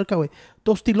loca, güey.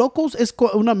 Tostilocos es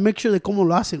una mixture de cómo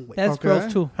lo hacen, güey. That's Okay.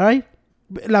 gross too. All right?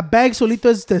 La bag solito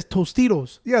es de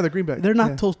Tostitos. Yeah, the green bag. They're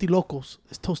not Yeah. Tostilocos.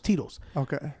 Es Tostitos.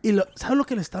 Okay. Y ¿sabes lo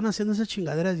que le están haciendo a esas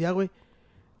chingaderas ya, güey?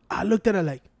 I looked at it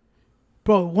like,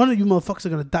 bro, one of you motherfuckers are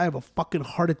gonna die of a fucking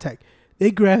heart attack.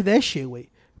 They grab that shit, güey.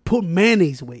 Put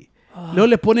mayonnaise, güey. Luego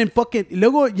le ponen fucking...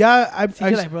 Luego ya... Sí,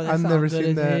 you're like, bro, that I've sounds never good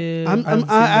seen as that. hell.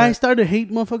 I started to hate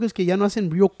motherfuckers que ya no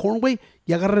hacen real corn, güey.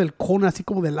 Y agarran el corn así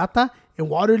como de lata en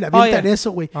water y le avientan yeah.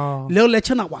 eso, güey. Oh. Luego le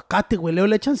echan aguacate, güey. Luego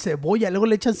le echan cebolla. Luego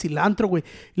le echan cilantro, güey.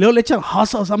 Luego le echan hot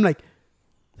sauce. I'm like,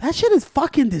 that shit is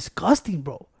fucking disgusting,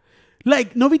 bro.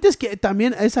 Like, ¿no viste que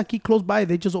también es aquí close by?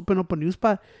 They just open up a new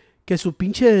spot. Que su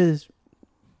pinches...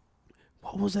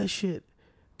 What was that shit?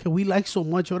 Que we like so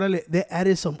much. Órale, they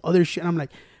added some other shit. I'm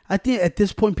like, I think at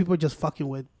this point people are just fucking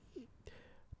with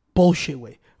bullshit,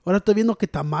 güey. Ahora estoy viendo que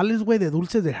tamales, güey, de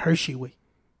dulces de Hershey, güey.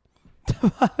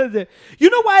 You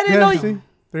know why I didn't Yeah, know? see?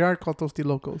 They are called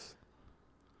tostilocos.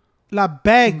 La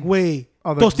bag, güey.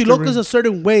 Oh, the Tostiloco different- is a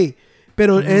certain way.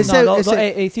 Pero ese... No, ese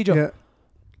hey, Cedro, Yeah.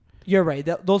 you're right.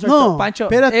 Those are No, Pancho.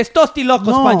 espérate. Es tostilocos,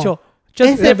 No. Pancho.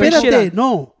 Just ese, different shit. espérate,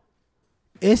 no.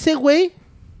 Ese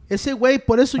güey,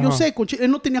 por eso yo Ajá. sé,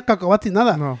 él no tenía cacahuate ni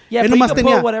nada. No. Yeah, él but you nomás can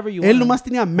tenía, put whatever you él want. nomás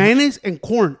tenía mayonnaise and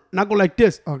corn. Not go like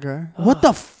this. Okay. What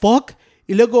the fuck?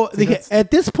 Y luego dije, that's- at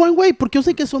this point, güey, porque yo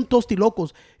sé que son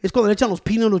tostilocos. Es cuando le echan los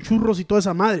pinos, los churros y toda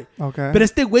esa madre. Okay. Pero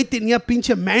este güey tenía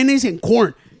pinche mayonnaise and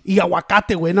corn y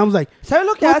aguacate, güey. And I was like, ¿Sabes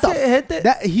lo que what hace the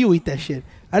gente? he'll eat that shit.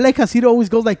 I like how Ciro always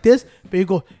goes like this, but you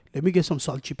go, let me get some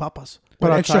salchipapas. But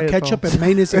With I'll extra try it, ketchup though. and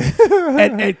mayonnaise.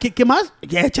 ¿Qué más?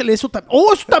 Ya, échale eso también.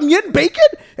 Oh, eso también, bacon.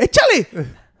 Échale.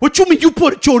 What you mean, you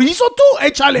put chorizo too?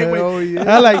 Échale, Hell güey.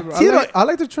 yeah. I like, Ciro. I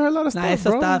like to try a lot of Nah, stuff,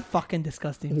 eso bro. está fucking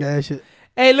disgusting. Yeah, that shit.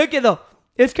 Hey, look at though.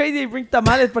 It's crazy they bring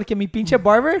tamales porque mi pinche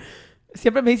barber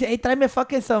siempre me dice, hey, tráeme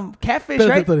fucking some catfish,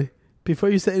 right? Espérate. Before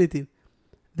you say anything,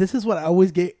 this is what I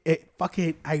always get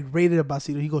fucking irate about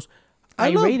Ciro. He goes, I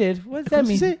love- Irrated? What does ¿Cómo that se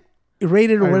mean? dice?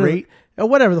 Irrated or whatever. Irate? Or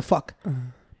whatever the fuck.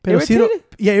 Pero Ciro, Irritated?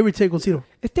 yeah, irritated con Ciro.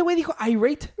 Este güey dijo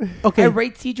irate. Okay.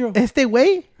 Irate Cedro. Este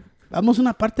güey, vamos a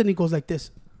una parte and he goes like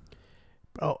this.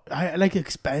 Bro, I like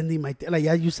expanding my... Like,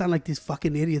 yeah, you sound like these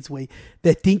fucking idiots, güey.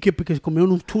 They think it because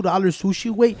comieron un $2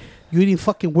 sushi, güey. You eating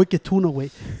fucking wicked tuna,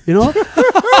 güey. You know?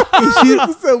 Y Ciro,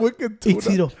 It's a wicked y tuna.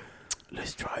 Ciro,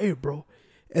 let's try it, bro.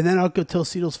 And then I could tell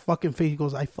Ciro's fucking face. He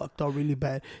goes, I fucked up really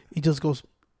bad. He just goes,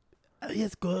 yeah,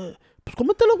 it's good. Pues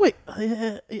cómetelo, güey.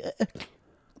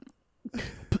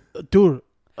 Dude,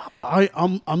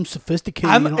 I'm sophisticated.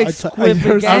 I'm you know?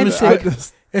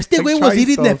 extravaganza. Este güey was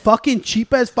eating that fucking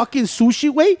cheap ass fucking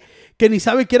sushi, güey. Que ni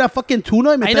sabe que era fucking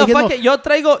tuna. Y me I está know, diciendo, fuck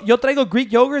it. Yo traigo Greek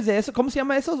yogurts de eso. ¿Cómo se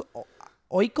llama esos?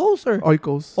 Oikos or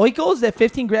Oikos that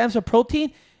 15 grams of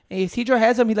protein. And Cedro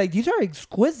has them. He's like, these are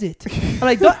exquisite. I'm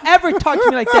like, don't ever talk to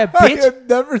me like that, I bitch. have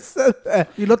never said that.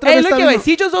 Y la otra Hey, vez look estaba at me.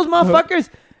 viendo- Cedro's those motherfuckers.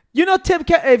 You know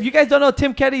if you guys don't know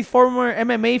Tim Ketty's former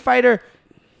MMA fighter,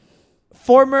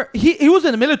 he was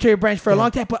in the military branch for a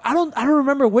long time, but I don't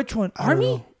remember which one. I don't Army?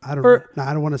 know. I don't Or- know. Nah,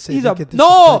 I don't want to say He's they a get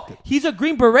no. disrespected. He's a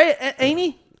Green Beret, ain't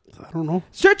he? I don't know.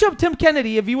 Search up Tim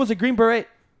Kennedy if he was a Green Beret,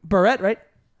 right?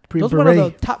 Green Those one of the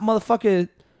Beret. top motherfuckers.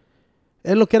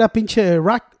 Es lo que era pinche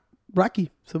Rocky,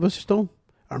 Sylvester Stone.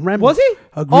 Rambo. Was he?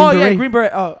 A Green Oh yeah, Beret. Green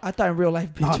Beret. Oh, I thought in real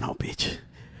life, bitch. No, bitch.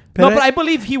 No, but I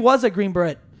believe he was a Green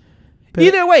Beret.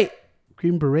 Either way,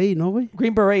 Green Beret, no way.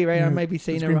 Green Beret, right? I might be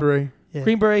saying It's it Green wrong. Beret. Yeah.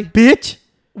 Green Beret. Bitch.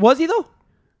 Was he though?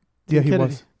 Yeah, he Kennedy.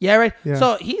 was. Yeah, right. Yeah.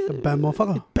 So he's A bad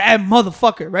motherfucker. bad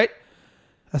motherfucker, right?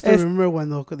 I still Es- remember when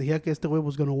decía que este güey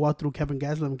was going to walk through Kevin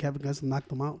Gastelum and Kevin Gastelum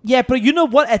knocked him out. Yeah, but you know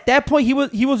what? At that point, he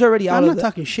was already out I'm of not the.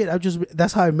 talking shit.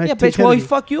 That's how I met Yeah, Tim bitch. Well, he Kennedy.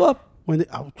 fuck you up. When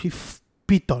he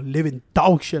beat the living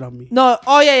dog shit on me. No.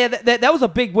 Oh yeah. That was a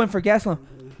big win for Gaslam.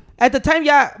 At the time,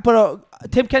 yeah.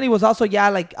 But Tim Kennedy was also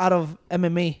like out of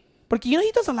MMA. But you know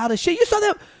he does a lot of shit. You saw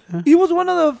that. He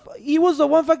was the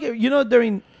one fucking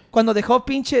during. Cuando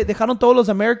dejaron todos los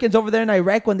Americans over there in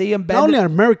Iraq when they Not abandoned. only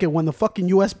American, when the fucking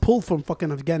U.S. pulled from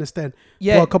fucking Afghanistan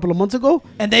Yeah. a couple of months ago.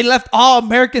 And they left all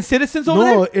American citizens over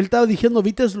No, there? él estaba diciendo,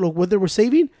 ¿viste what they were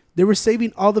saving? They were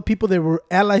saving all the people that were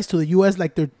allies to the U.S.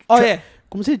 like they're... Oh, yeah.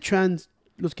 ¿Cómo se dice?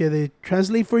 Los que they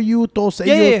translate for you, todos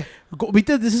Yeah, ellos. yeah.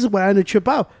 ¿Viste? This is what I had to trip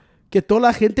out. Que toda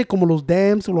la gente como los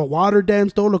dams, los water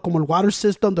dams, todo como el water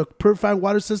system, the purified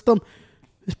water system.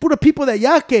 Es pura people that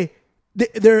ya que...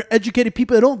 They're educated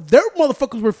people that don't... Their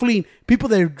motherfuckers were fleeing. People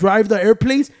that drive the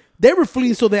airplanes, they were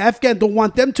fleeing so the Afghan don't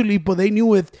want them to leave, but they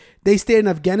knew if they stay in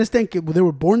Afghanistan, when they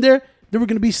were born there, they were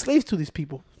going to be slaves to these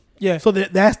people. Yeah. So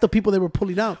that's the people they were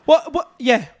pulling out. Well,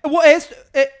 yeah. Well,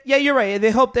 yeah, you're right. They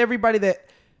helped everybody that.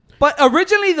 But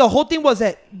originally, the whole thing was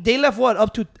that they left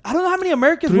up to I don't know how many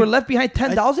Americans were left behind,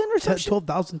 10,000 or something.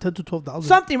 12,000, 10 to 12,000.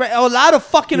 Something, right? A lot of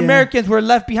fucking Yeah. Americans were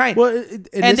left behind. Well,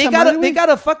 and they got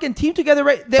a fucking team together,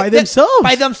 right? By themselves.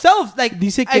 By themselves, like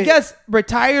Dice I que- guess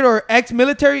retired or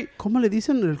ex-military. ¿Cómo le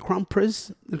dicen? El Crown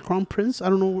Prince, I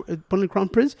don't know, ponle Crown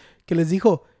Prince, que les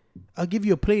dijo, I'll give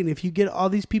you a plane. If you get all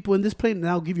these people in this plane,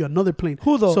 then I'll give you another plane.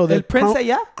 Who though? So El Prince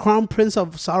allá? Crown Prince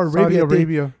of Saudi Saudi Arabia.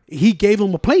 Arabia. He gave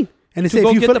him a plane. And he To said, go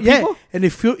if you get fill, the yeah, people? and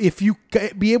if you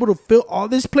be able to fill all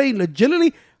this plane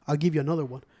legitimately, I'll give you another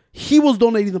one. He was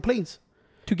donating the planes.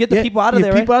 To get the people out of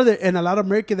there, People right? out of there, and a lot of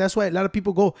Americans. That's why a lot of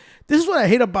people go. This is what I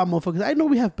hate about motherfuckers. I know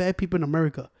we have bad people in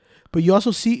America, but you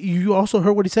also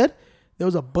heard what he said. There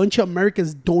was a bunch of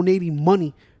Americans donating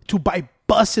money to buy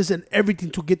buses and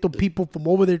everything to get the people from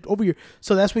over here.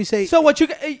 So that's what you say. So what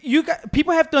you got?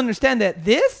 People have to understand that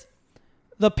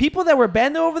the people that were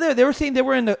banned over there, they were saying they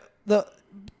were in the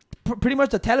pretty much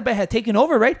the Taliban had taken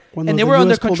over, right? When And they the were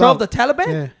under US pulled control of out. the Taliban.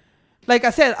 Yeah. Like I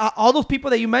said, all those people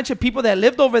that you mentioned, people that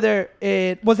lived over there,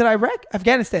 was it Iraq?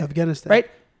 Afghanistan, Right?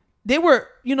 They were,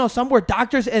 some were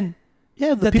doctors, and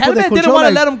Yeah, the people that Taliban didn't control, want to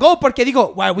like- let them go porque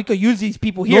digo, wow, we could use these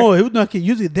people here. No, it was not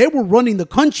usually they were running the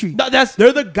country. No, that's-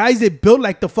 They're the guys that built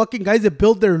like the fucking guys that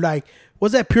built their like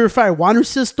what's that purified water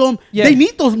system? Yeah. They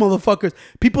need those motherfuckers.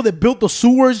 People that built the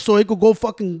sewers so they could go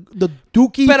fucking the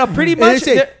dookie. But pretty And they much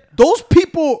say, they're- those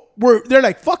people they're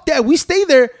like, fuck that. We stay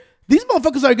there. These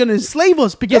motherfuckers are gonna enslave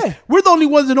us because Yeah. we're the only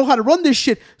ones that know how to run this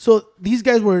shit. So these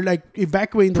guys were like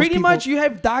evacuating those Pretty people. much, you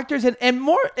have doctors and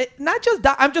more. Not just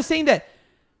I'm just saying that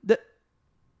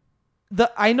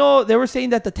I know they were saying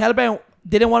that the Taliban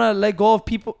didn't want to let go of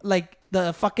people like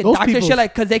the fucking Those doctor people. shit,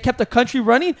 like because they kept the country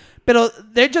running. But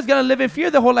they're just gonna live in fear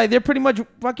the whole life. They're pretty much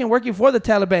fucking working for the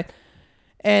Taliban,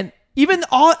 and even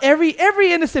every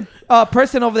innocent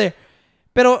person over there.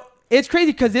 But it's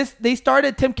crazy because they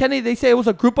started Tim Kennedy. They say it was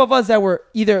a group of us that were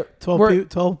either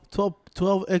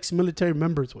 12 ex-military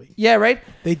members. Wait, yeah, right.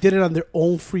 they did it on their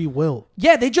own free will.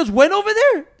 Yeah, they just went over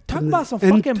there. Talk about some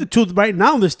And fucking to right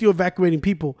now, they're still evacuating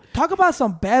people. talk about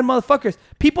some bad motherfuckers.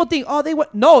 People think, oh, they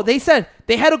went. No, they said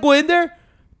they had to go in there,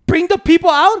 bring the people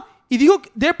out. Y dijo,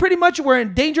 they're pretty much were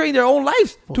endangering their own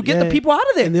lives to get the Yeah. people out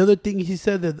of there. And the other thing he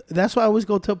said that's why I always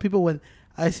go tell people when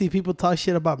I see people talk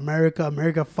shit about America,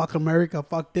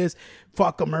 fuck this,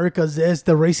 fuck America's this,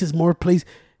 the racist more place.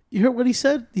 You heard what he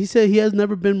said? He said he has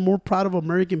never been more proud of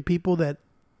American people that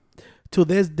to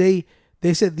this day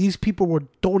they said these people were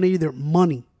donating their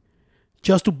money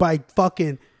just to buy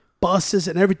fucking buses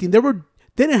and everything.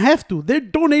 They didn't have to. They're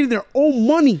donating their own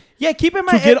money Yeah, keep in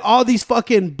to mind. get all these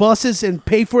fucking buses and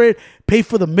pay for it, pay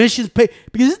for the missions, pay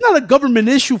because it's not a government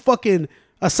issue fucking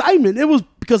assignment. It was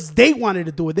because they wanted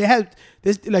to do it. They had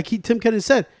this, like Tim Kennedy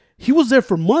said, he was there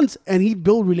for months and he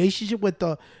built relationship with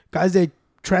the guys that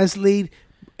translate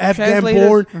Afghan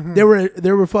born. They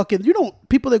were fucking, you know,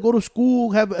 people that go to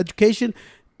school, have education.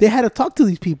 They had to talk to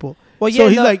these people. Well, yeah, so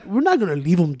he's like, we're not gonna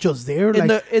leave them just there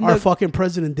like our fucking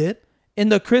president did. In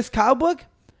the Chris Kyle book,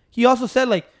 he also said,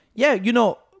 like, yeah, you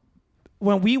know,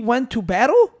 when we went to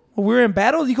battle, when we were in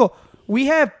battle, you go, we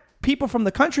have people from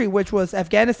the country, which was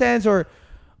Afghanistan's or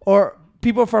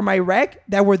people from Iraq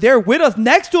that were there with us,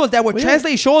 next to us, that would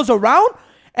translate shows around.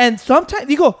 And sometimes,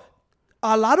 you go,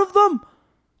 a lot of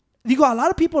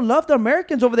people loved the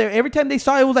Americans over there. Every time they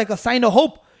saw it, was like a sign of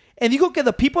hope. And you go get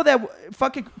the people that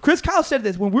fucking, Chris Kyle said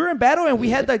this, when we were in battle and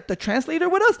we had like the translator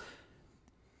with us,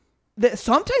 that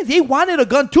sometimes they wanted a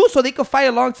gun too so they could fight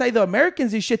alongside the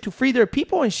Americans and shit to free their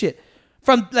people and shit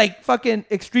from like fucking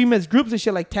extremist groups and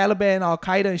shit like Taliban, Al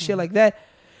Qaeda and shit like that.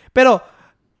 Pero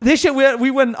this shit, we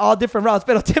went all different routes.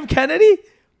 Pero Tim Kennedy,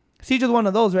 he's just one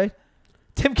of those, right?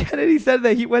 Tim Kennedy said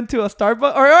that he went to a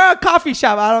Starbucks or a coffee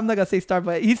shop. I'm not gonna say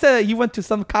Starbucks. He said that he went to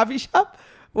some coffee shop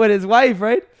with his wife,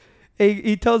 right?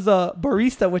 He tells a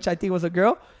barista, which I think was a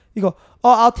girl, he go, oh,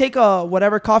 I'll take a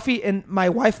whatever coffee and my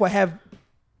wife will have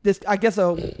this, I guess,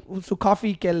 su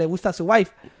coffee que le gusta a su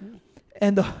wife.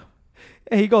 And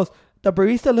he goes, the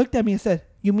barista looked at me and said,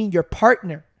 you mean your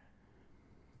partner?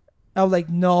 I was like,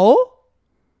 no,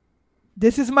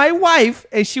 this is my wife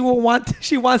and she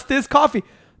wants this coffee.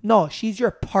 No, she's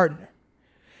your partner.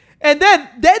 And then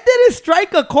that didn't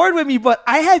strike a chord with me, but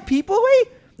I had people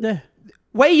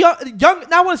way young,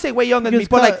 not I want to say way younger than me,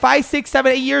 but like 5, 6,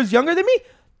 7, 8 years younger than me.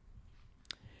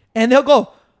 And they'll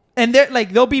go, and they're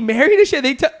like, they'll be married and shit.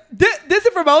 This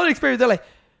is from my own experience. They're like,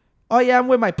 oh yeah, I'm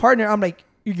with my partner. I'm like,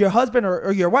 your husband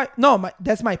or your wife? No,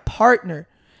 that's my partner.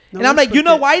 No, and I'm like, you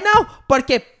know why now?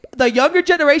 Porque the younger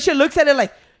generation looks at it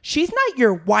like, she's not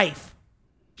your wife.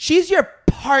 She's your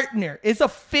partner. It's a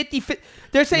 50-50.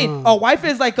 They're saying a wife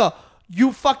is like a,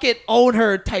 you fucking own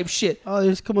her type shit. Oh,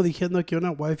 es como diciendo que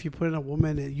una wife, you put in a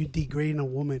woman and you degrading a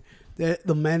woman.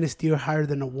 The man is still higher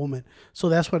than a woman. So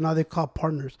that's why now they call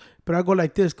partners. But I go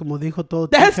like this, como dijo todo.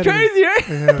 That's crazy, right?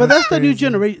 Yeah, but that's the new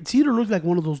generation. Cedar looks like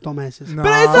one of those dumbasses. No,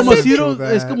 but it's the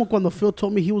Cedar, it's como cuando Phil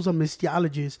told me he was a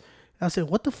mixologist. I said,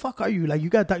 what the fuck are you? Like, you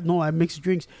got that? No, I mix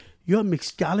drinks. You're a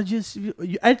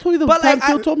mixologist? I told you the time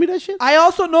Phil told me that shit. I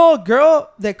also know a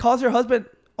girl that calls her husband,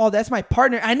 oh, that's my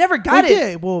partner. I never got it.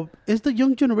 Yeah, well, it's the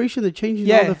young generation that changes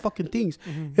all the fucking things.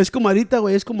 Es como ahorita,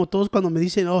 güey, es como todos cuando me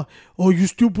dicen, oh, you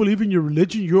still believe in your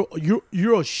religion?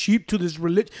 You're a sheep to this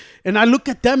religion. And I look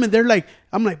at them and they're like,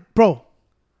 I'm like, bro.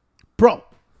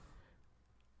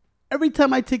 Every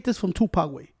time I take this from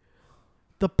Tupac, way,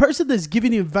 the person that's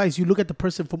giving you advice, you look at the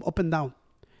person from up and down.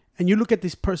 And you look at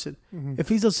this person. If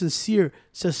he's a sincere,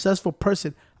 successful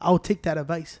person, I'll take that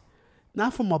advice.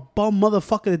 Not from a bum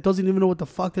motherfucker that doesn't even know what the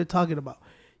fuck they're talking about.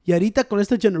 Y ahorita con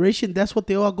esta generation, that's what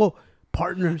they all go.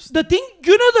 Partners. The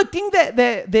thing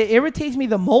that irritates me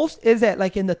the most is that,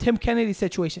 like, in the Tim Kennedy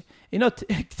situation, you know,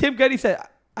 Tim Kennedy said,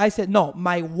 I said, no,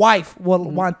 my wife will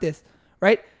want this,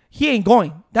 right? He ain't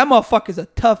going. That motherfucker's a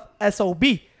tough SOB.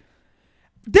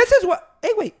 This is what,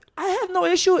 hey, wait, I have no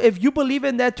issue if you believe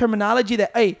in that terminology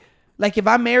that, hey, like if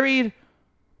I'm married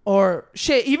or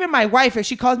shit, even my wife, if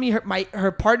she calls me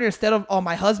her partner instead of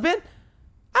my husband,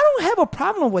 I don't have a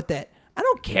problem with that. I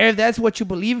don't care if that's what you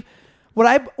believe. What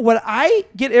I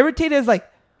get irritated is like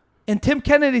in Tim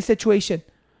Kennedy's situation,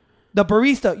 the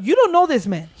barista, you don't know this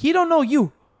man. He don't know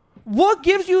you. What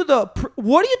do you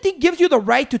think gives you the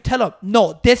right to tell him,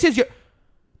 no, that's not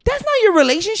your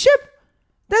relationship?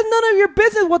 That's none of your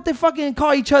business what they fucking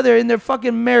call each other in their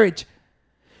fucking marriage.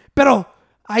 Pero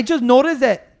I just noticed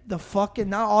that the fucking,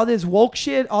 now all this woke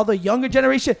shit, all the younger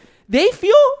generation, they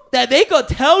feel that they could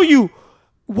tell you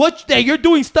that you're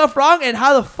doing stuff wrong and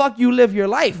how the fuck you live your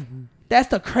life. Mm-hmm. That's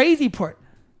the crazy part.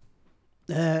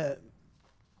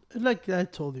 Like I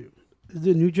told you,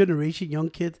 the new generation, young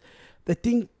kids, the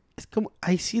thing is,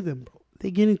 I see them, bro.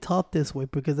 They're getting taught this way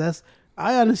because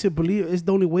I honestly believe it's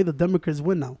the only way the Democrats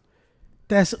win now.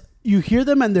 You hear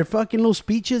them and their fucking little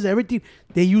speeches, everything.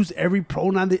 They use every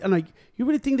pronoun. I'm like, you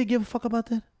really think they give a fuck about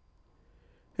that?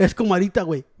 Es como ahorita,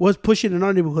 güey. What's pushing in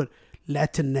our neighborhood?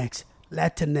 Latinx.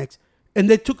 And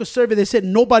they took a survey. They said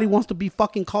nobody wants to be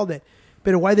fucking called that.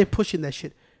 But why are they pushing that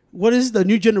shit? What is the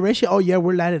new generation? Oh, yeah,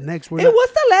 we're Latinx. What's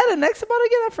the Latinx about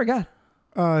again? I forgot.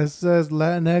 It says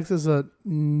Latinx is a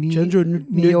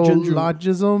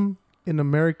neologism in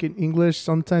American English.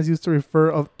 Sometimes used to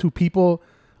refer to people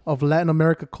of Latin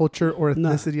America culture or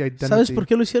Nah. ethnicity identity. ¿Sabes por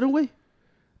qué lo hicieron, güey?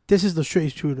 This is the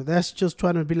straight truth. That's just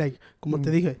trying to be like, como te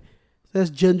dije, that's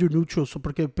gender neutral. So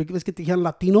porque ves que te dijeron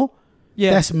Latino,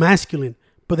 Yeah. that's masculine,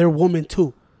 but they're women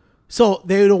too. So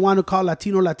they don't want to call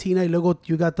Latino Latina. Y luego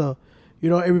you got the, you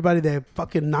know, everybody that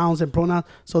fucking nouns and pronouns.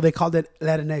 So they called it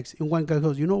Latinx. And one guy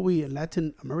goes, you know, we in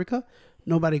Latin America,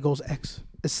 nobody goes X.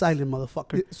 It's silent,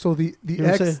 motherfucker. So the You know what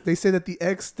I'm X, saying? they say that the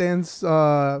X stands,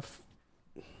 that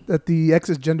the X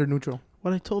is gender neutral.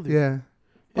 What I told you. Yeah.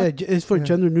 Yeah, it's for Yeah.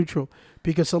 gender neutral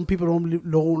because some people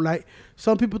don't like.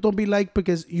 Some people don't be like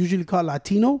because usually called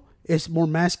Latino. It's more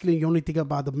masculine. You only think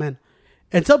about the men,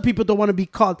 and some people don't want to be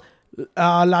called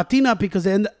Latina because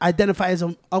they identify as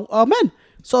a man.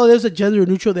 So there's a gender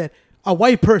neutral that a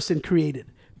white person created,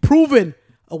 proven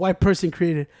a white person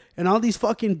created, and all these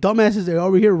fucking dumbasses are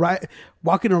over here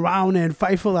walking around and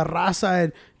fight for la raza,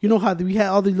 and you know how we had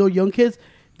all these little young kids.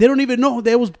 They don't even know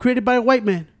that it was created by a white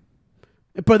man.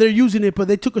 But they're using it. But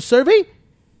they took a survey.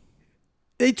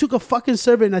 They took a fucking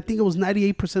survey, and I think it was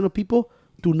 98% of people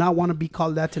do not want to be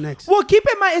called Latinx. Well, keep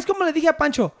in mind, es como le dije a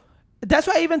Pancho. That's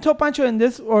why I even told Pancho in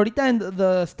this, ahorita in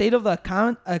the state of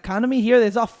the economy here,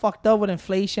 it's all fucked up with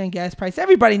inflation, gas price.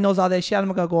 Everybody knows all that shit. I'm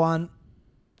not going to go on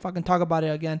fucking talk about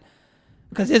it again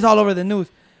because it's all over the news.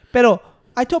 Pero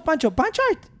I told Pancho,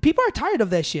 people are tired of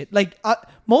that shit. Like,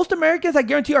 most Americans, I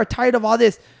guarantee you, are tired of all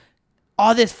this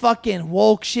fucking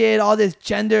woke shit, all this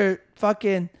gender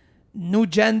fucking new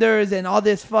genders and all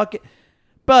this fucking.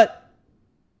 But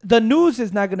the news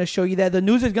is not going to show you that. The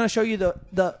news is going to show you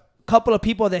the couple of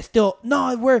people that still,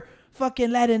 no, we're fucking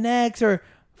Latinx or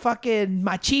fucking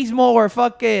machismo or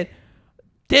fucking,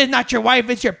 this is not your wife,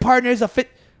 it's your partner, it's a fit.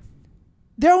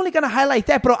 They're only going to highlight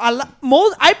that. But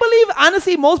I believe,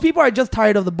 honestly, most people are just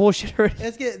tired of the bullshit already.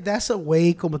 Es que that's a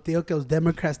way, como te digo, que los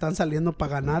Democrats están saliendo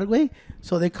para ganar, güey.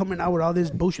 So they're coming out with all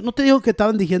this bullshit. No te digo que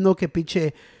estaban diciendo que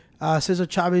pinche Cesar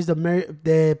Chavez,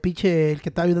 de pinche, el que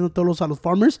estaba ayudando a los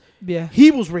farmers. Yeah. He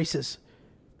was racist.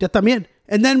 Ya también.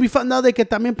 And then we found out that que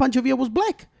también Pancho Villa was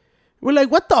black. We're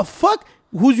like, what the fuck?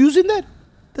 Who's using that?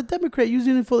 The Democrat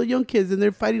using it for the young kids, and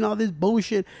they're fighting all this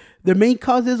bullshit. Their main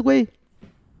cause is, way,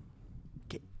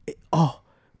 oh,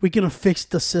 we're going to fix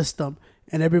the system,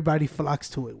 and everybody flocks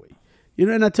to it, way. You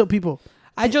know, and I tell people,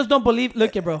 I just don't believe.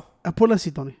 Look at bro. ponle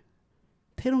así, Tony.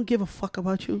 They don't give a fuck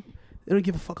about you. They don't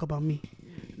give a fuck about me.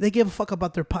 They give a fuck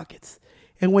about their pockets.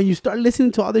 And when you start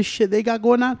listening to all this shit they got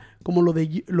going on, como como le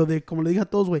dije a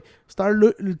todos, güey,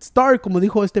 start, como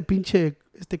dijo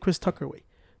este Chris Tucker, güey.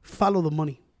 Follow the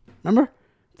money. Remember?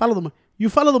 Follow the money. You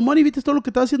follow the money, viste todo lo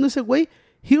que está haciendo ese güey.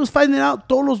 He was finding out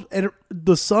todos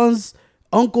the sons,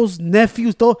 uncles,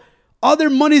 nephews, all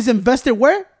their money is invested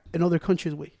where? In other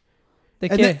countries, güey.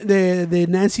 The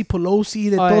Nancy Pelosi,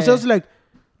 todos esos, like,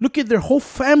 look at their whole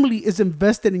family is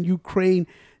invested in Ukraine,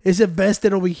 is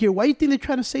invested over here. Why do you think they're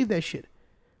trying to save that shit?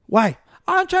 Why?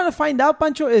 All I'm trying to find out,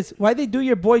 Pancho, is why they do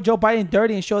your boy Joe Biden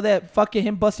dirty and show that fucking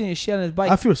him busting his shit on his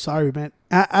bike. I feel sorry, man.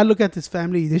 I look at this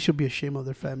family. They should be ashamed of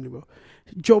their family, bro.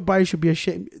 Joe Biden should be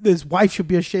ashamed. His wife should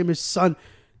be ashamed. His son.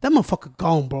 That motherfucker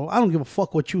gone, bro. I don't give a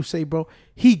fuck what you say, bro.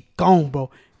 He gone, bro.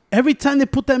 Every time they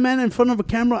put that man in front of a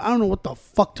camera, I don't know what the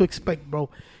fuck to expect, bro.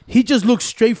 He just looks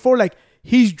straight forward like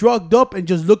he's drugged up and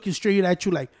just looking straight at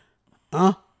you like,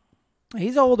 huh?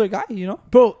 He's an older guy, you know.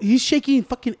 Bro, he's shaking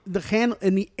fucking the hand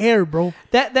in the air, bro.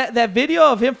 That video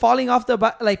of him falling off the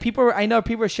bike, like I know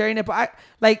people are sharing it, but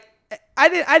I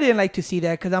didn't like to see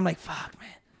that because I'm like, fuck, man.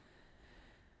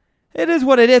 It is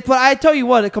what it is. But I tell you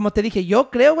what, como te dije, yo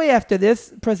creo, güey, after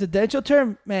this presidential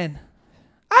term, man,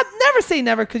 I'd never say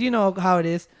never because you know how it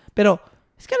is. Pero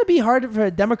it's gonna be hard for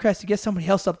Democrats to get somebody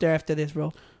else up there after this,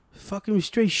 bro. Fucking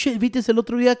straight shit. ¿Viste el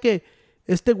otro día que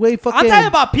este güey fucking... I'm talking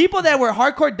about people that were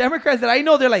hardcore Democrats that I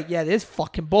know. They're like, yeah, this is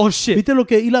fucking bullshit. ¿Viste lo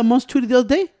que Elon Musk tweeted the other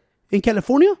day? In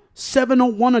California,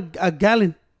 $7.01 a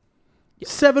gallon.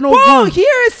 $7.01. Bro,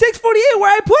 here is $6.48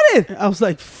 where I put it. I was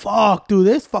like, fuck, dude,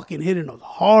 this fucking hitting us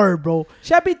hard, bro.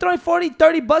 Should I be throwing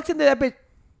 $30 into that bitch?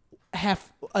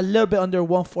 A little bit under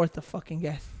 1/4 of fucking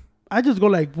gas. I just go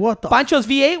like, what the... Pancho's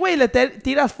V8, güey, le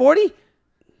tiras 40.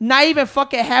 Not even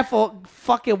fucking half of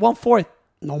fucking 1/4.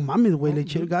 No mames, güey, le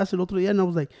eché el gas el otro día and I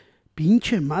was like,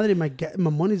 pinche madre, my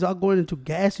money's all going into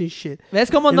gas and shit. ¿Ves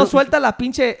cómo no suelta la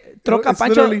pinche troca, it's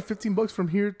Pancho? literally $15 from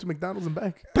here to McDonald's and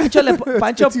back. Pancho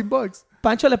 $15.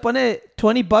 Pancho le pone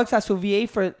 $20 a su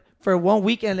V8 for 1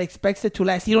 week and expects it to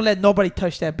last. He don't let nobody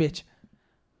touch that bitch.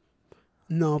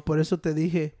 No, por eso te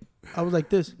dije. I was like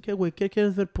this. ¿Qué, güey? ¿Qué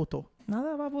quieres ver, puto?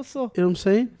 Nada, baboso. You know what I'm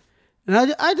saying?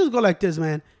 And I just go like this,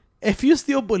 man. If you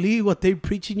still believe what they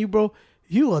preaching you, bro,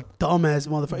 you a dumbass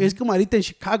motherfucker. It's como ahorita en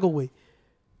Chicago, güey.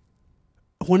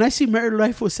 when I see Mary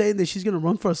Life was saying that she's gonna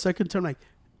run for a second term, like,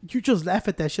 you just laugh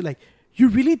at that shit. Like, you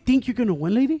really think you're gonna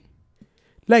win, lady?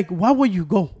 Like, why would you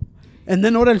go? And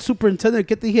then ahora el superintendent,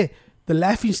 ¿qué te dije? The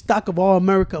laughing stock of all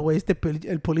America, güey.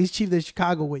 El police chief de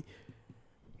Chicago, güey.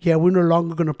 Yeah, we're no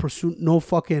longer gonna pursue no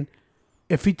fucking.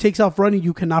 If he takes off running,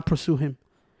 you cannot pursue him.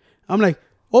 I'm like,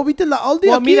 oh, viste la Aldi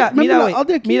Well,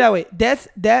 aquí? mira, wait.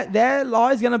 That law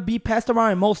is gonna be passed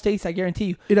around in most states. I guarantee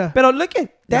you. Mira. But look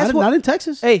at that's not in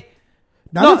Texas. Hey,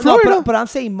 Not in Florida. but I'm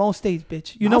saying most states,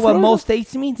 bitch. You Not know what Florida. most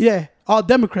states means? Yeah, all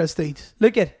Democrat states.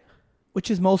 Look at,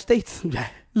 which is most states. Yeah.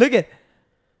 Look at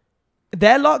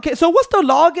that law. Okay, so what's the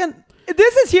law again?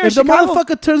 This is here If in the Chicago.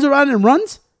 motherfucker turns around and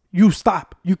runs, you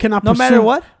stop. You cannot No pursue. matter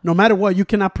what? No matter what, you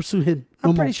cannot pursue him.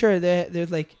 I'm pretty sure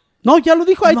there's like No, ya lo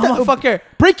dijo. Ahí está. motherfucker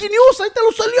Breaking news. Ahí te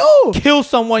lo salió. kill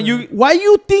someone. You Why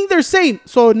you think they're saying?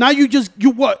 So now you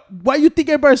what? Why you think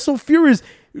everybody's so furious?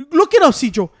 Look it up,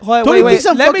 Cicho. wait.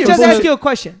 Let me just ask you a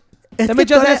question. Let me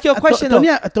just ask you a question.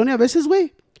 Tony a veces, güey.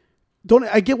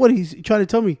 I get what he's trying to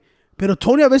tell me. Pero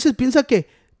Tony a veces piensa que.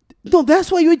 No,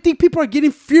 that's why you think people are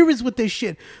getting furious with this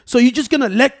shit. So you're just gonna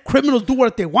let criminals do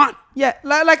what they want. Yeah,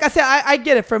 like I said, I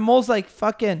get it. For most like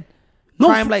fucking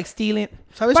crime, like stealing.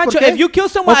 ¿Sabes Pancho, por qué? if you kill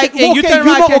someone Okay, and you turn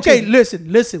around, and catch him.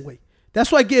 listen, wait.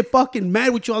 That's why I get fucking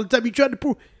mad with you all the time. You try to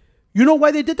prove. You know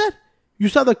why they did that? You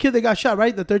saw the kid that got shot,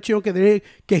 right? The 13-year-old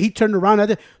kid, he turned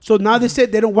around. So now they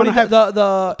said they don't want to have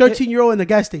the 13-year-old in the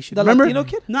gas station. the Remember? Latino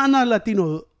kid? No, not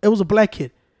Latino. It was a black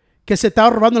kid. Que se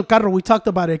estaba robando el carro. We talked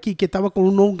about it aquí. Que estaba con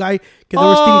un old guy. Que they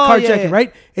were stealing carjacking, yeah.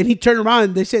 right? And he turned around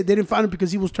and they said they didn't find him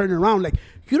because he was turning around. Like,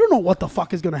 you don't know what the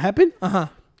fuck is going to happen. Uh-huh.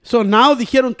 So now they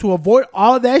hit him to avoid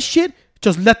all that shit.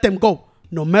 Just let them go.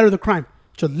 No matter the crime.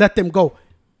 Just let them go.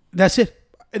 That's it.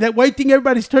 That white thing,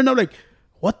 everybody's turned out like,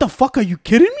 what the fuck? Are you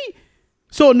kidding me?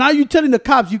 So now you're telling the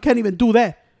cops you can't even do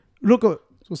that. Look at.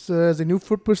 So it says a new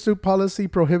foot pursuit policy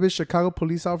prohibits Chicago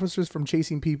police officers from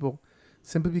chasing people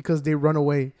simply because they run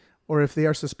away or if they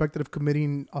are suspected of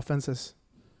committing offenses.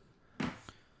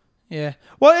 Yeah.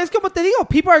 Well, it's como te digo,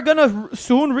 people are gonna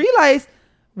soon realize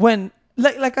when,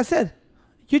 like I said,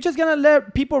 you're just gonna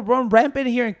let people run rampant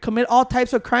here and commit all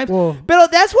types of crimes. Well,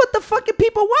 but that's what the fucking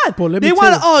people want. Well, let me They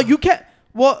tell want, you. you can't.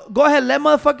 Well, go ahead, let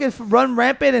motherfuckers run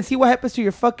rampant and see what happens to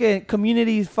your fucking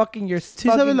communities, fucking your. ¿Sí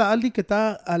sabes la Aldi que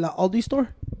está a la Aldi store?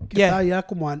 Que Yeah. está allá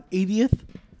como on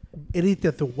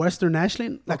 80th to Western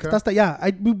Ashland. Like, Okay. está hasta allá.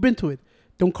 We've been to it.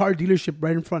 The car dealership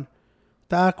right in front.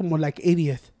 Está como like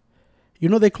 80th. You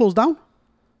know they closed down?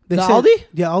 They The Aldi?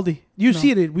 Yeah, Aldi. You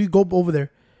see it. We go over there.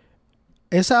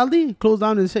 Esa Aldi closed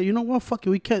down and said, you know what? Fuck it.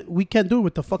 We can't do it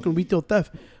with the fucking retail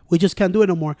theft. We just can't do it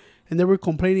no more. And they were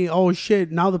complaining, oh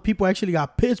shit. Now the people actually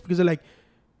got pissed because they're like,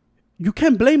 you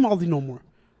can't blame Aldi no more.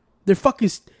 They're fucking.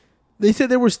 They said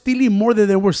they were stealing more than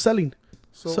they were selling.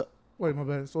 So wait, my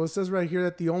bad. So it says right here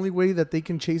that the only way that they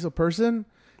can chase a person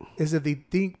is if they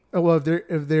think,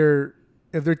 if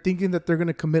they're thinking that they're going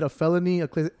to commit a felony, a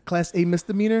class A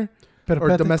misdemeanor, Pero or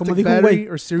espérate, domestic como dijo un battery, güey,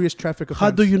 or serious traffic offense.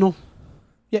 how do you know?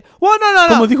 Yeah. Well, no.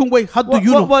 Como dijo un güey, how do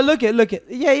you know? Well, look at.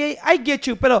 Yeah, I get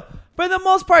you. But for the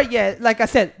most part, yeah, like I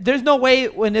said, there's no way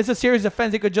when it's a serious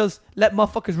offense, they could just let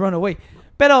motherfuckers run away.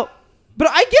 But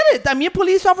I get it. I mean,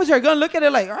 police officers are going to look at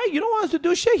it like, all right, you don't want us to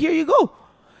do shit. Here you go.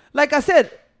 Like I said,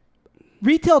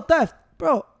 retail theft,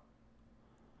 bro.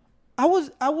 I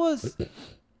was,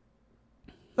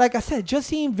 like I said, just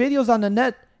seeing videos on the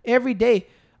net every day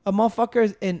of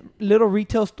motherfuckers in little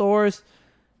retail stores.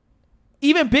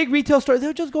 Even big retail stores,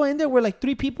 they'll just go in there where like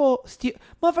 3 people steal.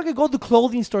 Motherfucker go to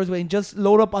clothing stores and just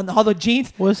load up on all the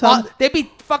jeans. What's that? They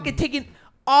be fucking taking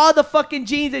all the fucking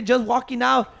jeans and just walking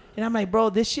out. And I'm like,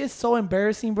 bro, this shit's so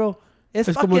embarrassing, bro. It's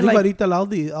Es como fucking dijo like, ahorita la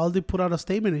Aldi put out a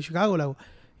statement in Chicago like,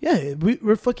 yeah,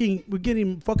 we're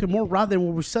getting fucking more raw than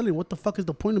what we're selling. What the fuck is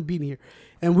the point of being here?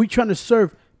 And we're trying to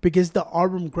serve because the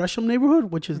Auburn Gresham neighborhood,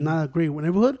 which is not a great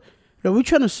neighborhood, we're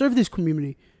trying to serve this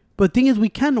community. But the thing is, we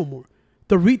can't no more.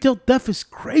 The retail theft is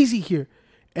crazy here.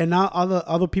 And now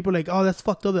other people are like, oh, that's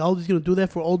fucked up. Aldi's going to do that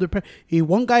for older parents.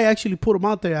 One guy actually put him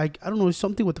out there. I don't know,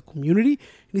 something with the community.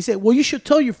 And he said, well, you should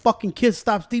tell your fucking kids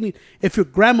stop stealing. If your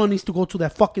grandma needs to go to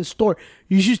that fucking store,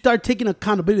 you should start taking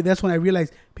accountability. That's when I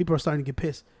realized people are starting to get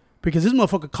pissed. Because this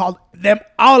motherfucker called them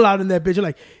all out in that bitch.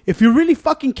 Like, if you really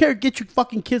fucking care, get your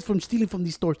fucking kids from stealing from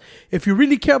these stores. If you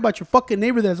really care about your fucking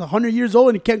neighbor that's 100 years old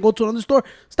and he can't go to another store,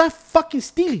 stop fucking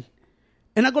stealing.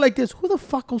 And I go like this, who the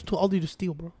fuck goes to Aldi to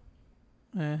steal, bro?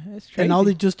 it's crazy. And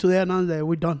Aldi just today announced that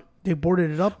we're done. They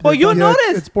boarded it up. Well, They're you done.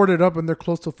 notice- It's boarded up and they're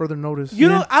close to further notice. You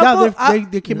know, I'll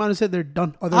they came out and said they're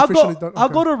done. Oh, they're officially done. I'll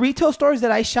Okay. go to retail stores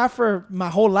that I shop for my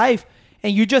whole life,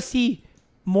 and you just see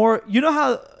more. You know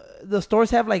how the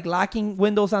stores have like locking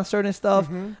windows on certain stuff.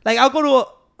 Mm-hmm. Like I'll go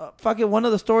to a fucking one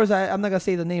of the stores. I'm not gonna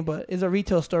say the name, but it's a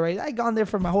retail store, right? I gone there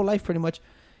for my whole life pretty much,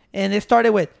 and it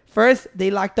started with first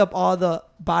they locked up all the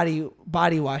body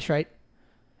wash, right,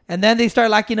 and then they start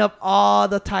locking up all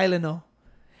the Tylenol,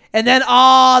 and then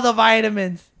all the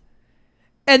vitamins,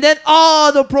 and then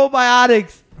all the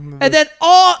probiotics, and then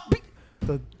all.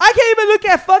 I can't even look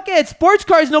at fucking sports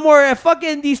cars no more at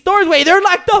fucking these stores. Wait, they're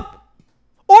locked up.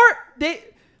 Or they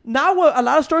now what a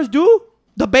lot of stores do,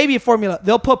 the baby formula.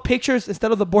 They'll put pictures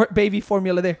instead of the baby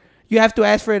formula there. You have to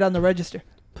ask for it on the register.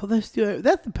 But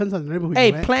that depends on the neighborhood.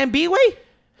 Hey, Plan B way?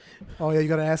 Oh yeah, you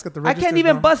gotta ask at the I register. can't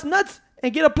even bust nuts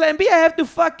and get a Plan B. I have to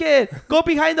fucking go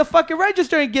behind the fucking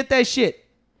register and get that shit.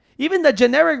 Even the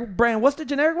generic brand. What's the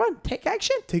generic one? Take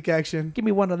Action? Take Action. Give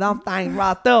me one of them things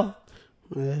right there.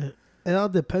 It all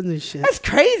depends on shit. That's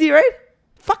crazy, right?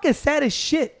 Fucking sad as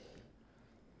shit.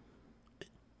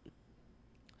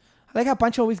 I like how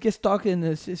Pancho always gets stuck in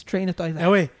his train of thought. Like,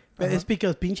 Güey, it's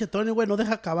because pinche Tony, güey, no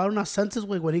deja acabar una sentence,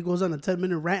 güey, when he goes on a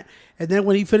 10-minute rant. And then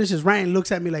when he finishes rant, he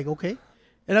looks at me like, okay.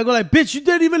 And I go like, bitch, you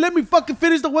didn't even let me fucking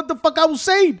finish what the fuck I was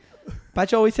saying.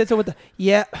 Pancho always says it with the,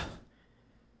 yeah.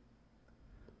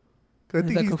 I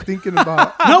think like, he's okay. thinking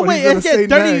about No, what wait, he's gonna it's say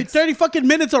 30 next. fucking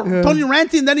minutes of Tony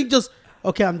ranting, and then he just,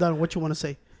 okay, I'm done. What you want to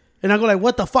say? And I go like,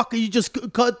 what the fuck? You just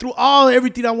cut through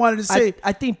everything I wanted to say.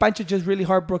 I think Pancho just really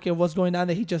heartbroken what's going on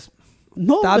that he just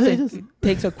No, stops man, and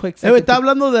takes a quick Hey, second. está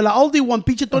hablando de la oldie one.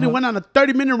 Pinche Tony went on a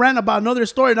 30-minute rant about another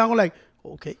story, and I go like,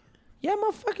 okay. Yeah,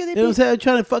 motherfucker. You know what I'm saying? I'm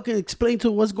trying to fucking explain to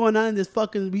him what's going on in this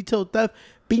fucking retail theft.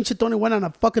 Pinche Tony went on a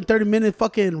fucking 30-minute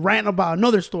fucking rant about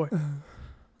another store.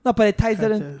 No, but it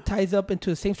ties up into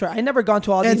the same story. I never gone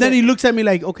to all these. And then he looks at me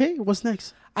like, okay, what's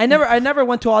next? I never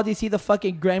went to all these. See the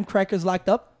fucking graham crackers locked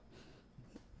up.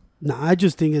 Nah, I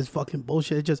just think it's fucking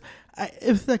bullshit.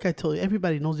 It's like I told you,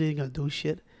 everybody knows they ain't gonna do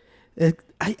shit.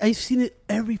 I've seen it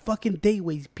every fucking day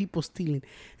where people stealing.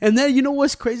 And then you know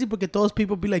what's crazy? Because those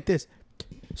people be like this.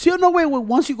 So you know way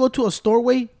once you go to a store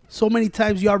way, so many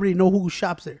times you already know who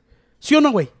shops there. So you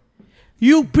know way.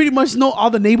 You pretty much know all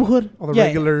the neighborhood. All the Yeah.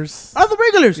 regulars. All the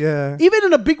regulars. Yeah. Even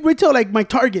in a big retail like my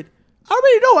Target. I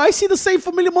already know. I see the same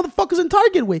familiar motherfuckers in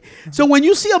Target way. So when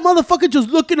you see a motherfucker just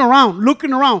looking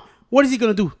around, what is he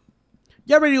gonna do?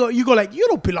 You already go, you go like, you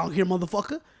don't belong here,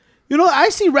 motherfucker. You know, I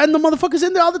see random motherfuckers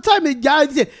in there all the time. And ya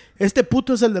dice, este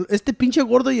puto es este pinche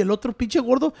gordo y el otro pinche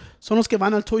gordo son los que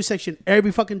van al toy section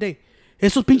every fucking day.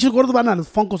 Esos pinches gordos van a los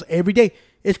Funkos every day.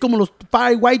 Es como los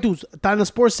five white dudes están en the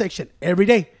sports section every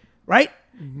day. Right?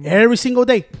 Mm-hmm. Every single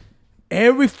day.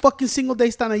 Every fucking single day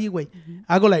están ahí, güey. Mm-hmm.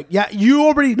 I go like, yeah, you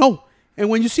already know. And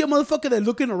when you see a motherfucker that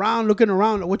looking around,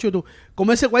 what you do?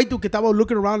 Como ese white dude que estaba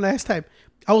looking around last time.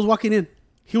 I was walking in.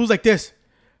 He was like this.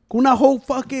 Con una whole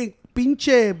fucking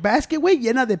pinche basket, güey,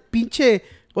 llena de pinche,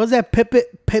 what's that,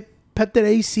 Peptid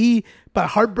AC, but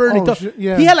heartburn and stuff.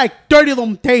 Yeah. He had like 30 of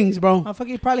them things, bro. Motherfucker,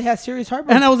 he probably has serious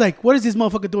heartburn. And I was like, what is this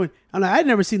motherfucker doing? I'm like, I've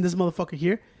never seen this motherfucker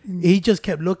here. He just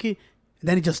kept looking. And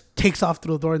then he just takes off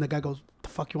through the door. And the guy goes, what the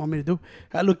fuck you want me to do?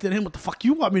 I looked at him. What the fuck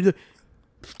you want me to do?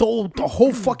 Stole the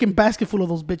whole fucking basket full of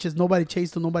those bitches. Nobody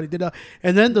chased them. Nobody did that.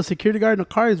 And then the security guard in the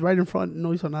car is right in front.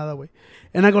 No, he's on that way.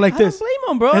 And I go like this. I don't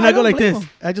blame him, bro. And I go like blame this. him.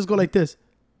 I just go like this.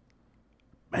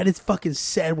 Man, it's fucking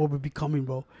sad what we're becoming,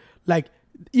 bro. Like,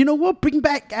 you know what? Bring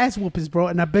back ass whoopings, bro.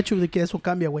 And I bet you que eso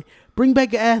cambia, güey. Bring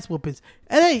back ass whoopings.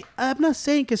 And hey, I'm not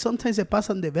saying que sometimes se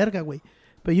pasan de verga, güey.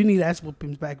 But you need ass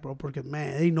whoopings back, bro. Because,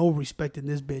 man, ain't no respect in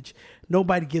this bitch.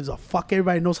 Nobody gives a fuck.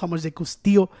 Everybody knows how much they could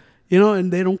steal, you know,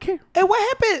 and they don't care. And what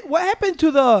happened? What happened to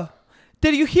the?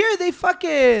 Did you hear they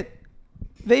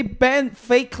banned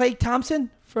fake Klay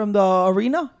Thompson from the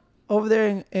arena over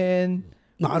there in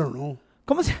No, I don't know.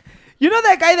 ¿Cómo se? You know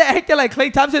that guy that acted like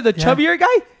Klay Thompson, the chubbier guy?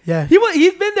 Yeah.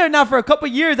 He's been there now for a couple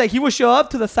years. Like he would show up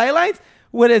to the sidelines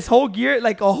with his whole gear,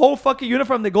 like a whole fucking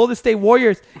uniform, the Golden State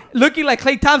Warriors, looking like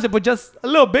Klay Thompson, but just a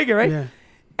little bigger, right? Yeah.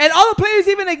 And all the players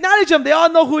even acknowledge him. They all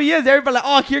know who he is. Everybody like,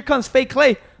 oh, here comes fake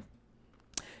Klay.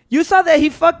 You saw that he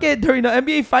fucking, during the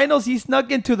NBA Finals, he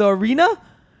snuck into the arena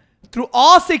through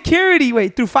all security.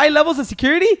 Wait, through 5 levels of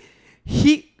security.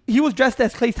 He was dressed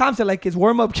as Klay Thompson, like his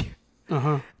warm-up gear.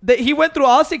 Uh-huh. He went through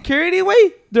all security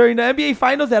during the NBA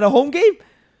Finals at a home game.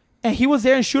 And he was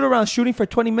there in shoot-around shooting for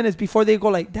 20 minutes before they go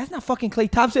like, that's not fucking Klay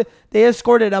Thompson. They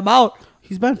escorted him out.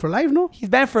 He's banned for life, no? He's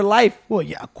banned for life. Well,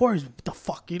 yeah, of course. What the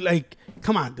fuck? You like,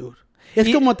 come on, dude.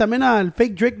 Es como también al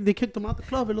fake Drake. They kicked him out the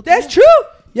club. That's true.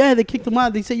 Yeah, they kicked him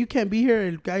out. They said you can't be here.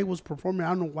 The guy was performing. I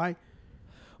don't know why.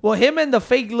 Well, him and the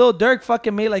fake Lil Durk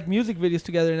fucking made like music videos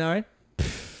together now, right?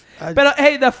 But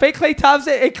hey, the fake Klay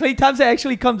Thompson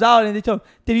actually comes out and they told him,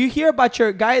 did you hear about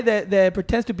your guy that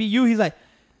pretends to be you? He's like,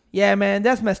 Yeah, man,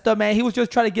 that's messed up, man. He was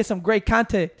just trying to get some great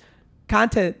content,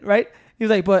 right? He was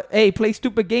like, but hey, play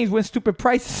stupid games, win stupid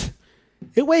prices.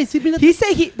 Hey, wait, see, He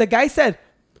said the guy said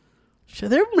shit,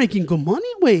 they're making good money,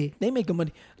 wait. they make good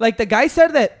money. Like the guy said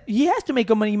that he has to make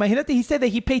good money. Imagínate, he said that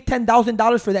he paid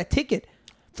 $10,000 for that ticket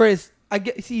for his. I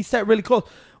guess he said really close.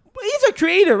 But he's a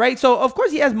creator, right? So of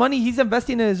course he has money. He's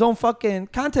investing in his own fucking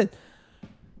content.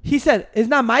 He said, it's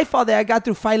not my fault that I got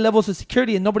through 5 levels of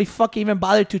security and nobody fucking even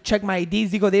bothered to check my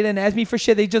IDs. They didn't ask me for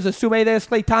shit. They just assume, hey, there's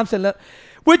Klay Thompson.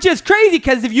 Which is crazy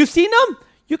because if you seen him,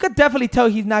 you could definitely tell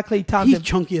he's not Klay Thompson. He's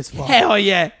chunky as fuck. Hell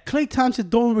yeah. Klay Thompson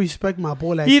don't respect my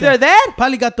boy like Either that. that.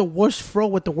 Probably got the worst fro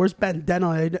with the worst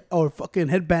bandana or fucking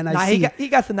headband I Nah, see. he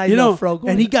got the nice You know, little fro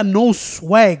going. and he got no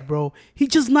swag, bro. He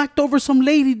just knocked over some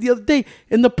lady the other day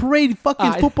in the parade.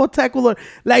 Fucking football tackle her.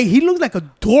 Like, he looks like a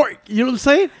dork. You know what I'm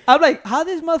saying? I'm like, how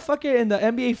this motherfucker in the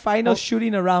NBA finals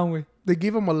shooting around with? They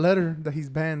gave him a letter that he's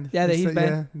banned. Yeah, that They he's said-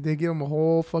 banned. Yeah, they gave him a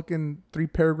whole fucking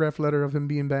 3-paragraph letter of him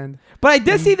being banned. But I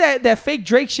did see that fake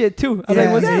Drake shit too. I'm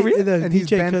like, was that real? And he's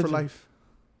banned for life.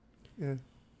 Yeah.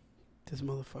 This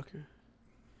motherfucker.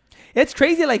 It's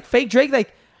crazy. Like fake Drake.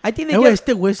 Like I think they Anyway, get.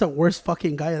 still was the worst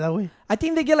fucking guy that way. I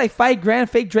think they get like $5,000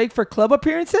 fake Drake for club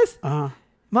appearances.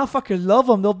 Motherfuckers love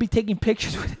him. They'll be taking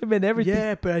pictures with him and everything.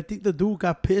 Yeah, but I think the dude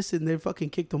got pissed and they fucking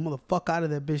kicked the motherfucker out of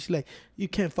that bitch. Like, you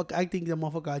can't fuck. I think the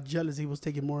motherfucker got jealous. He was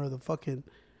taking more of the fucking.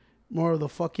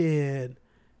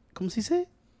 ¿Cómo se dice?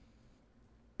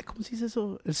 ¿Cómo se dice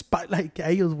eso? El spotlight que a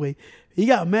ellos, güey. He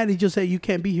got mad. He just said, you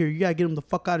can't be here. You gotta get him the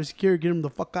fuck out of security. Get him the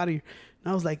fuck out of here.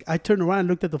 And I was like, I turned around and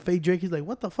looked at the fake Drake. He's like,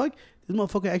 what the fuck? This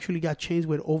motherfucker actually got changed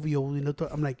with OVO. You know,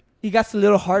 I'm like, He got a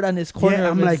little heart on his corner. yeah,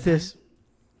 of I'm his- like this.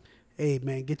 Hey,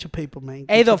 man, get your paper, man.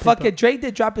 Hey, Get though, your paper. fucking Drake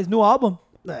did drop his new album.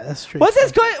 Nah, that's straight. What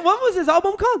was his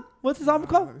album called? What's his album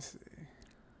called? Let me see.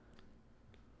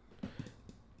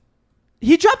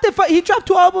 He dropped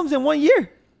 2 albums in 1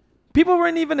 year. People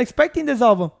weren't even expecting this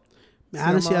album. Man,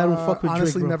 honestly, I don't fuck with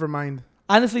honestly, Drake, bro. never mind.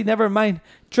 Honestly, never mind.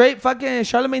 Drake, fucking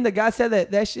Charlamagne, the guy said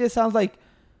that shit sounds like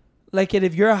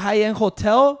if you're a high-end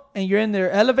hotel and you're in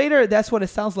their elevator, that's what it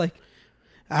sounds like.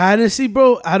 Honestly,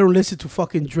 bro, I don't listen to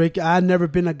fucking Drake. I've never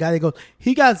been a guy that goes,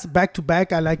 he got back to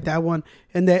back. I like that one.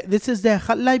 And this is that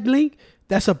Hotline Bling.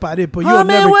 That's about it. But Oh,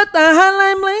 man, what the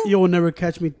hotline bling? you'll never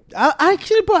catch me. I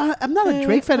actually, bro, I'm not a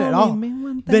Drake fan at all.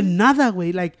 But not that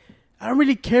way. Like, I don't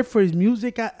really care for his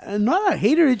music. I'm not a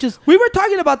hater. It just, We were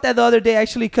talking about that the other day,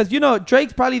 actually, because,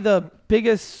 Drake's probably the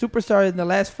biggest superstar in the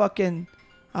last fucking,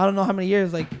 I don't know how many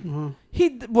years. Like, he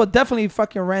definitely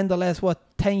fucking ran the last,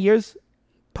 10 years in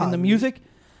Probably. the music.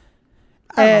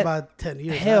 I don't know And- about 10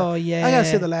 years. hell I yeah. gotta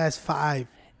say the last 5.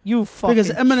 You fucking...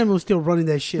 Because Eminem was still running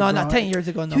that shit. no, bro. not 10 years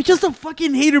ago, no. You're just a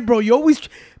fucking hater, bro. You always,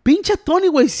 pinche Tony,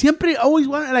 güey, siempre always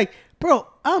want, like, bro,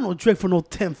 I don't know Drake for no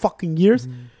 10 fucking years.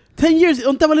 10 years.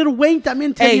 Don't have a little Wayne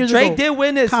también 10 Hey, years Drake ago. did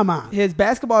win his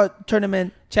basketball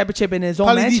tournament championship in his own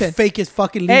Probably mansion. the fakest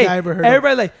fucking league Hey, I ever heard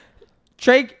everybody like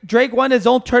Drake won his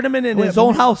own tournament in Wait, his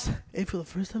own but- house. of. Hey, for the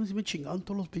first time, se me chingaron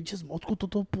todos los pinches moscos,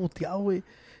 todo puteado, güey.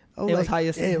 I It was high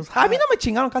as it was A mí high. no me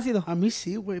chingaron casi though. A mí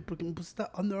sí, güey, porque me puse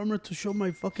Under Armour to show my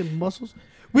fucking muscles.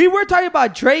 We were talking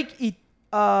about Drake y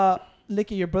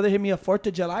Licky, your brother hit me a 4th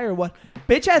of July or what?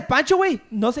 Bitch ass Pancho, güey,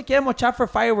 no se quiere mochar for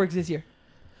fireworks this year.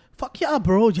 Fuck yeah,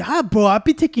 bro. Yeah, bro. I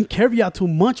be taking care of y'all too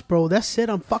much, bro. That's it.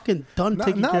 I'm fucking done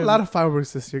taking Not care a of lot you. of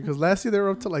fireworks this year because last year they were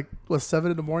up to like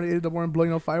 7 in the morning, 8 in the morning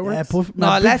blowing up fireworks. Yeah,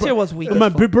 No, last year was weak. My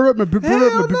as fuck. big brother, my big brother,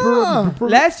 my Hell big brother, my no. big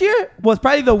brother. Last year was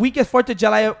probably the weakest 4th of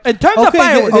July in terms of Okay,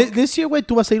 fireworks. this year, wait,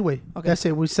 tú vas a ir, güey. Okay. That's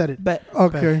it. We said it. But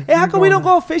Okay. hey, how come we don't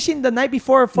go fishing the night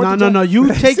before 4th No, of no, July? no.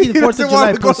 You taking the 4th of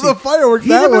July, to go to pussy. the fireworks He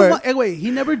that never way. Hey, wait, he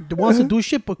never wants to do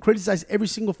shit but criticize every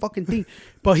single fucking thing.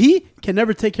 But he can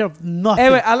never take care of nothing.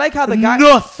 Anyway, I like how the guy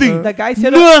Nothing. the guy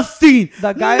said Nothing.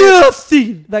 the guy-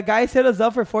 Nothing. the guy set us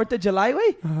up for 4th of July,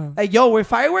 way. Like, yo, we're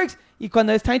fireworks. Y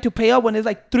cuando it's time to pay up, when it's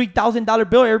like $3,000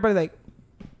 bill, everybody like,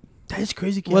 That is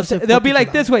crazy. well, they'll be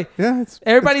like this way. Yeah,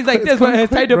 Everybody's like this when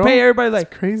it's time to pay. Everybody's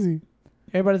like, crazy.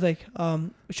 everybody's like,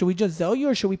 should we just sell you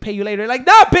or should we pay you later? Like,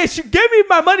 nah, bitch, you give me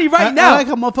my money right now. I like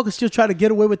how motherfuckers still try to get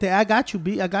away with it. I got you,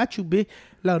 B. I got you, B.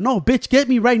 Like, no, bitch, get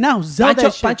me right now. Sell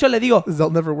that shit. Pancho le digo,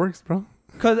 Zelt never works, bro.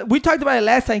 because we talked about it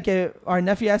last time. Que our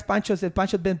nephew asked Pancho, said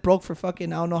Pancho's been broke for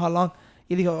fucking I don't know how long.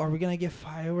 Y dijo, are we gonna get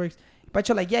fireworks?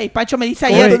 Pancho like, yeah. Y Pancho me dice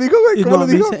Oye, ayer. te digo, güey, You ¿cómo know, le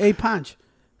me digo? say, hey, Panch,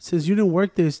 since you didn't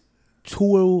work this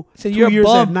two you're a years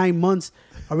bum. and 9 months,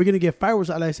 are we going to get fireworks?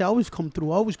 I say, I always come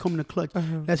through. I always come in the clutch.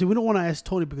 I said, we don't want to ask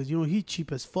Tony because, he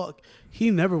cheap as fuck.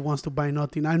 He never wants to buy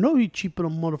nothing. I know he cheap than a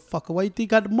motherfucker. Why you think he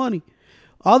got the money?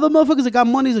 All the motherfuckers that got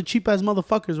money are cheap ass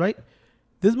motherfuckers, right?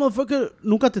 This motherfucker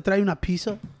nunca te trae una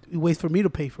pizza. He waits for me to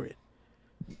pay for it.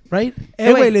 right?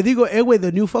 Hey, Güey, wait. le digo, güey,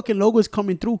 the new fucking logo is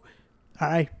coming through. All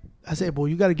right. I said, well,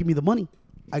 you got to give me the money.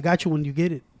 I got you when you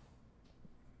get it.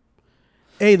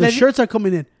 Hey, the Le- shirts are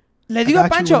coming in. Le I digo got you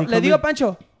Pancho, when you le come digo in.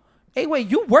 Pancho. Hey, wait,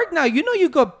 you work now. You know you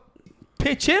go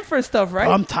pitch in for stuff, right?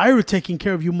 I'm tired of taking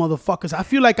care of you motherfuckers. I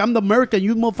feel like I'm the American.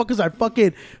 You motherfuckers are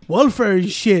fucking welfare and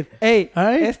shit. Hey, All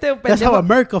right? este That's how pendejo.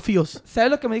 America feels.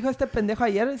 ¿Sabes lo que me dijo este pendejo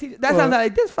ayer? That's What?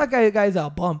 like, this fucking guy's a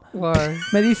bum. Why?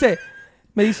 Me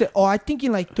dice, oh, I'm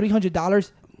thinking like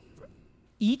 $300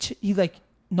 each. He's like,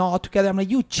 no, all together. I'm like,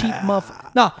 you cheap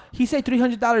motherfucker. No, he said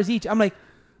 $300 each. I'm like,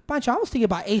 Pancho, I was thinking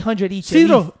about 800 each. at least."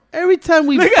 Ciro, every time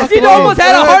we Look at fucking- Ciro almost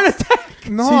had a heart attack.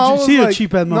 No, I was Ciro like,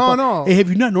 cheap ass no, motherfucker. no. Hey, have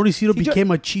you not noticed Ciro Ciro-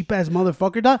 became a cheap ass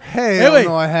motherfucker, dog? Hell güey,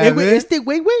 no, I güey, haven't. este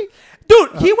güey, Dude,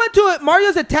 he went to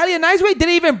Mario's Italian Nice Way, didn't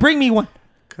even bring me one.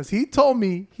 Because he told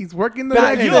me he's working the Nah,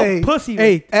 next you day. a pussy.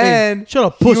 Hey, And shut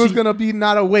up, he pussy. was going to be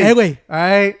not awake. Hey, güey. All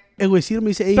right? Eh, güey, Ciro me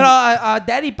dice, hey, Pero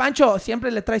Daddy Pancho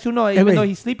siempre le traes uno even güey. though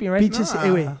he's sleeping, right? pinche, Nah.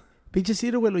 güey, pinche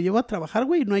Ciro, güey, lo llevo a trabajar,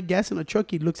 güey, no hay gas in the truck.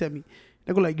 He looks at me.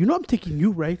 I go like, you know I'm taking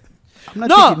you, right? I'm not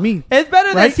No, taking me. it's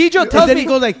better right? than Cedro And tells then me. he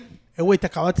goes like, güey, te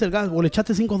acabaste el gas. O le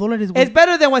echaste $5, güey. It's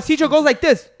better than when Cedro goes like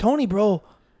this. Tony, bro,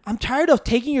 I'm tired of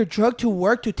taking your drug to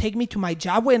work to take me to my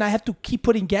job way, and I have to keep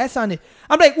putting gas on it.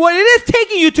 I'm like, well, it is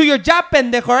taking you to your job,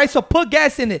 pendejo, right? So put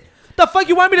gas in it. The fuck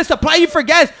you want me to supply you for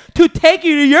gas to take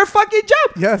you to your fucking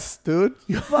job? Yes, dude.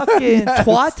 You fucking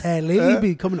twat. Hey, lately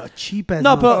becoming a cheap ass.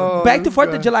 No, but Oh, back to this 4th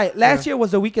guy. of July. Last year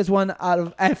was the weakest one out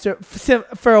of after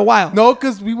for a while. No,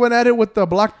 because we went at it with the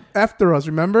block after us,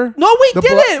 remember? No, we the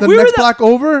didn't. The We were next the- block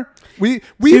over. We Ciro,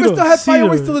 even still had Ciro.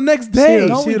 fireworks till the next day. Ciro,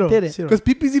 No, we Ciro, didn't. Ciro. Because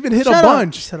Pepe's even hit Shut a up,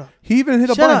 bunch. shut up. He even hit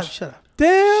a Shut bunch. up, shut up.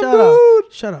 Damn, Shut dude.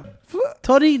 up. Shut up.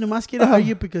 Tony nomás quiere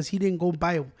argue because he didn't go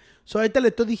buy them. So ahorita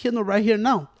le estoy diciendo right here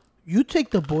now. You take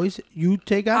the boys. You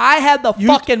take out. I had the you,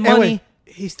 fucking eh, money.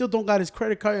 güey, he still don't got his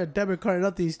credit card or debit card or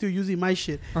nothing. He's still using my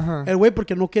shit. Ajá. El güey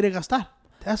porque no quiere gastar.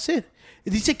 That's it.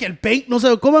 Y dice que el bank, no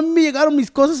sé, cómo a mí me llegaron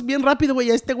mis cosas bien rápido, güey.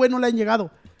 A este güey no le han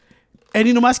llegado.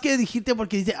 Y nomás quiere dijiste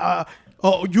porque dice,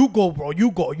 oh, you go, bro.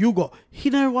 You go, you go. He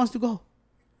never wants to go.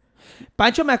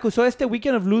 Pancho me acusó este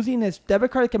weekend of losing his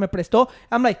debit card que me prestó.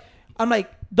 I'm like,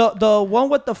 the one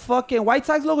with the fucking White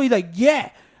Sox logo. He's like, yeah.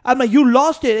 I'm like, you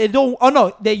lost it. It don't. Oh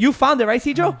no, that you found it, right,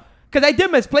 Cedro? Because I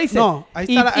did misplace it. No, ahí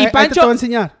Y- está, y ahí te voy a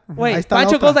enseñar. Wait, Ahí está la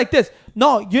Pancho otra. goes like this.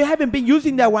 No, you haven't been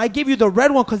using that one. I gave you the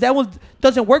red one because that one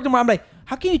doesn't work no more. I'm like,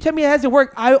 how can you tell me it hasn't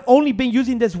worked? I only been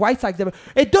using this White Sox debit.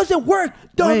 It doesn't work,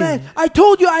 dumbass. Wait. I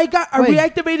told you I Wait.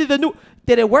 reactivated the new.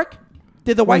 Did it work?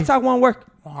 Did the White Wait. Sox one work?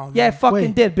 Wow, Yeah, it fucking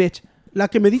Wait. did, bitch. La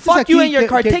que me diste Fuck aquí, you and your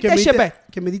card. Take that me shit diste-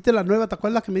 back. Que me diste la nueva, ¿te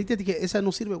acuerdas la que me diste? Dije, esa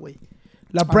no sirve, güey.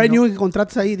 La brand new que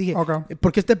contratas ahí, dije, Okay.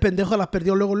 porque este pendejo la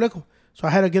perdió luego. So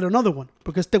I had to get another one.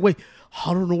 Porque este güey,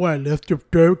 I don't know where I left your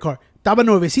debit card. Estaba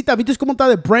nuevecita, ¿viste cómo está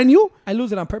de brand new? I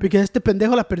lose it on purpose. Porque este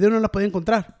pendejo la perdió y no la podía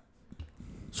encontrar.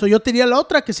 So yo tenía la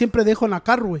otra que siempre dejo en la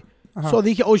carro, güey. So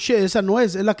dije, oh shit, esa no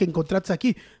es la que encontraste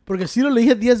aquí. Porque Ciro le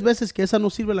dije 10 veces que esa no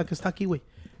sirve la que está aquí, güey.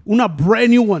 Una brand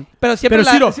new one. Pero siempre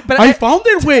la- Ciro, pero- I found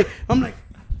it, güey. I'm like,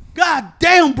 God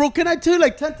damn, bro. Can I tell you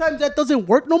like 10 times that doesn't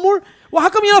work no more? Well, how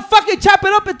come you don't fucking chop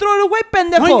it up and throw it away,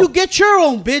 pendejo? Why don't you get your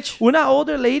own, bitch? Una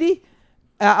older lady,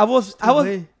 I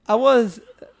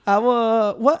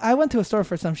went to a store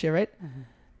for some shit, right?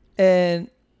 And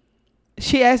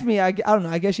she asked me, I don't know,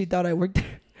 I guess she thought I worked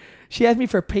there. She asked me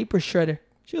for a paper shredder.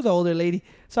 She was an older lady.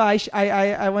 So I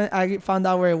found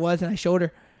out where it was and I showed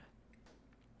her.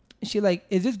 She like,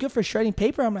 is this good for shredding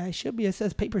paper? I'm like, it should be. It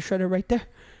says paper shredder right there.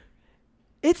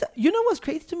 You know what's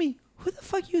crazy to me? Who the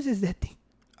fuck uses that thing?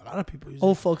 A lot of people use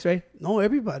Old folks, right? it. No,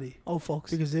 everybody. Old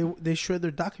folks. Because they shred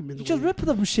their documents. You just güey. rip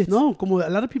them shit. No, como a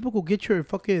lot of people go get your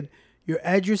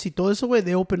address y todo eso, way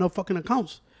they open up fucking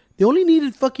accounts. They only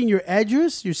needed fucking your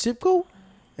address, your zip code,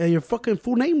 and your fucking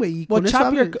full name, way. Well,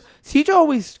 chop your. Cedro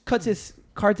always cuts his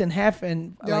cards in half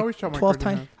and Yeah, I always chop my 12 cards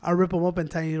in times. half. I'll rip them up in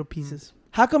tiny little pieces.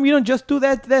 How come you don't just do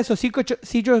that there so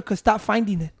Cedro could stop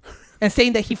finding it and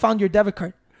saying that he found your debit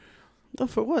card? No,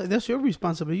 for what? That's your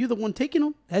responsibility. You're the one taking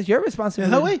them. That's your Esa,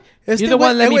 responsibility. güey. Este You're the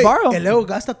one güey, let me güey, borrow. El Leo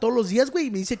gasta todos los días, güey, y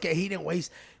me dice que he didn't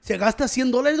waste. Se gasta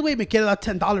 $100, güey, me quiere dar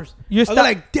 $10. You I stop- go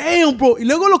like, damn, bro. Y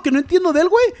luego lo que no entiendo de él,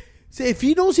 güey, say if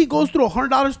he knows he goes through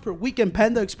 $100 per week in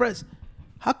Panda Express,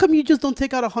 how come you just don't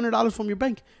take out $100 from your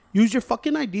bank? Use your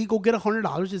fucking ID, go get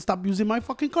 $100 and stop using my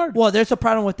fucking card. Well, there's a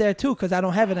problem with that too because I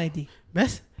don't have an ID.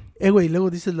 ¿Ves? Güey, luego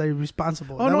dices like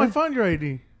responsible. Oh, no, I ¿Verdad, güey? found your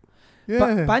ID.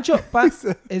 Yeah. Pancho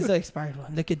is the expired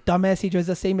one. Look at dumbass. He drives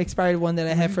the same expired one that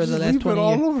I had for the Just last leave it 20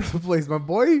 all years. over the place, my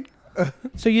boy.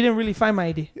 So you didn't really find my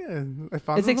ID. Yeah, I found It's it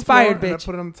on the expired, floor and bitch. I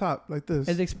put it on the top like this.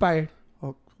 It's expired. Oh.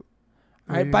 All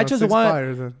right, Maybe Pancho's it's the one.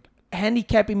 expired then.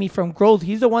 handicapping me from growth.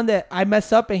 He's the one that I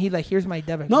mess up and he's like, here's my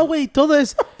debit. No, güey, todo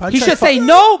es. He should say,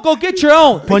 no, go get your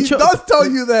own. He Poncho- does tell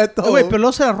you that, though. Güey, pero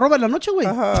luego se la roba en la noche, güey.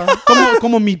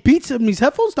 Como mis beats, mis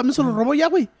headphones, también se los robó ya,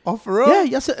 güey. Oh, for real?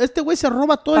 Yeah, este güey se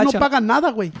roba todo y no Pancho. paga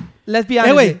nada, güey. Let's be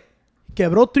honest. Güey,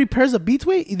 quebró 3 pairs of beats,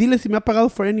 güey, y dile si me ha pagado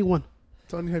for anyone.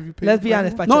 Tony, have you paid Let's me be for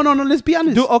honest, anyone? Pancho. No, let's be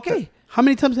honest. Dude, okay. How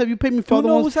many times have you paid me for Tú other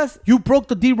no ones? usas- You broke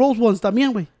the D-Rose ones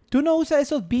también, güey. Tú no usas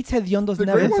esos beats hediondos The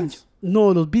never. gray ones?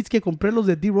 No, los beats que compré, los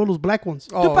de D-Rose, los black ones.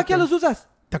 Oh, ¿Tú para qué okay. los usas?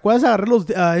 ¿Te acuerdas? Agarré los,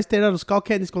 eran los Skull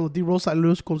Candies cuando D-Rose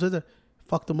salió con César.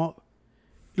 Fucked them up.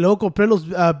 Luego compré los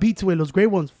beats, güey, los gray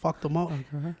ones. Fucked them up.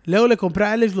 Luego le compré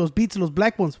a Alex los beats, los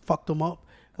black ones. Fucked them up.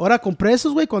 Ahora compré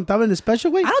esos, güey, cuando estaba en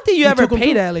special, güey. I don't think you Y ever took 'em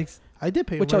paid too. Alex. I did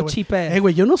pay. With your cheap ass.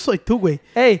 Güey, yo no soy tú, güey.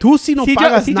 Hey, Tú sí no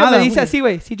pagas Cijo nada, me dice güey. así,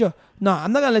 güey. Cijo, no,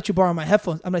 I'm not gonna let you borrow my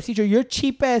headphones. I'm like, Cijo, you're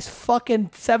cheap ass fucking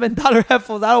 $7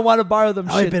 headphones. I don't want to borrow them.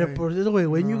 Ay, Shit. pero por eso, güey,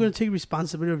 when you gonna take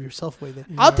responsibility of yourself, güey. then?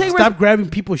 I'll take Stop grabbing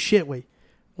people's shit, güey.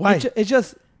 Why? It's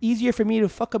just easier for me to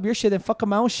fuck up your shit than fuck up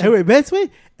my own shit. Güey, ¿ves, güey?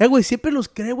 Güey, siempre los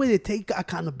cree, güey, de take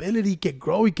accountability, que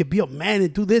grow, y que be a man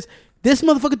and do this. This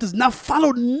motherfucker does not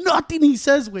follow nothing he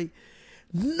says, güey.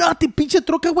 Nothing, pinche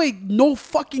troca, güey. No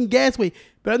fucking gas, güey.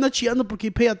 Pero anda chillando porque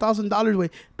he pay $1,000, güey.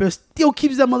 But still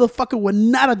keeps that motherfucker with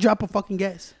not a drop of fucking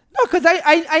gas. No, because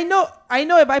I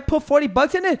know if I put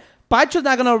 $40 in it, Pancho's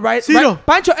not gonna write. Ciro.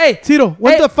 Pancho, hey. Ciro,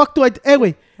 what hey, the fuck do I...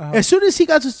 güey. As soon as he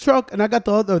got his truck and I got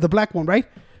the black one, right?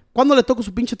 ¿Cuándo le toco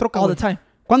su pinche troca, All güey? the time.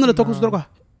 ¿Cuándo le toco su troca?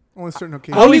 Only certain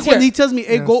occasions. Only Always when here. he tells me,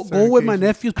 hey, Yes, go certain with my occasions.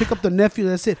 nephews, pick up the nephew,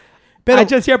 that's it. Pero, I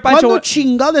just hear Pancho- ¿cuándo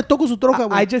chingado le toco su troca,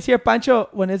 güey? I just hear Pancho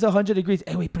when it's 100 degrees.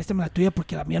 Hey, güey, préstame la tuya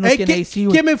porque la mía no Hey, tiene AC,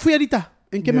 güey. ¿Quién me fui ahorita?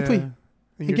 ¿En qué me fui? In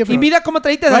 ¿En your qué fui? Y mira cómo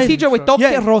trajiste a Right. Cijo, güey, todo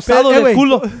Yeah, rosado pero, de güey,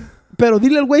 culo. Pero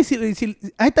dile al güey, si I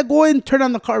have to go and turn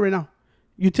on the car right now.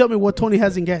 You tell me what Tony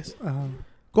has in gas.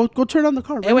 Go turn on the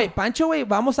car right Hey, güey, Pancho, güey,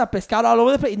 vamos a pescar all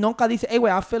over the place. Y nunca dice, hey,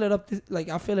 güey, I'll fill it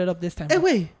up this time. now.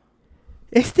 Güey.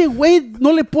 Este güey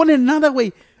no le pone nada,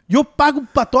 güey. Yo pago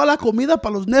para toda la comida,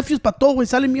 para los nephews, para todo, güey.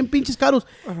 Salen bien pinches caros.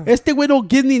 Este güey no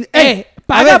give me... Hey, a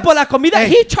paga ver. por la comida. Hey.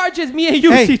 He charges me and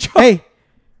you, Hey, Cijo. hey.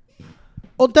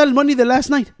 ¿Dónde está el money de last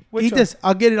night? Which Eat one? this.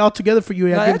 I'll get it all together for you.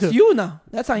 No, I'll give it that's to you now.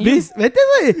 That's on you. Vete,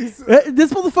 güey.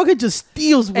 This motherfucker just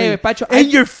steals, güey. Hey, Pacho, In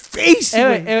your face, Hey,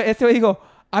 güey. güey, este güey digo,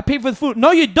 I pay for the food.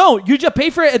 No, you don't. You just pay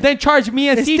for it and then charge me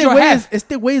and Cijo half.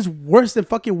 Este güey is worse than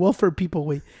fucking welfare people,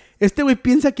 güey. Este güey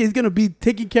piensa que he's gonna be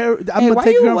taking care. I'm Hey, gonna why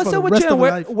take care you? of him What's for up the with rest you of and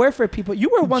my life. welfare people? You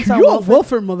were once on You're a welfare.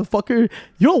 welfare, motherfucker.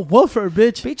 You're a welfare,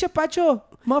 bitch. Pinche Pacho,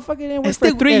 motherfucker didn't work Este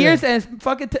for 3 güey- years and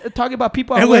fucking talking about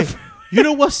people Hey, on güey, welfare. you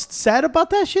know what's sad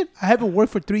about that shit? I haven't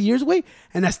worked for 3 years, güey,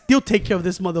 and I still take care of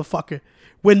this motherfucker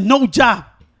with no job.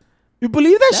 You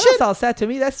believe that, That shit? sounds sad to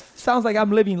me. That sounds like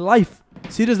I'm living life.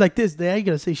 See this like this. They ain't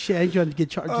gonna say shit. I ain't gonna get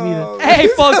charged neither. Hey,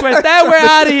 folks, with that, we're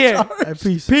out of here. Alright,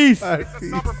 peace. Peace. It's a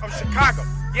suburb of Chicago.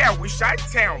 Yeah, we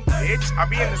Chi-Town, bitch. I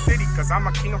be in the city cause I'm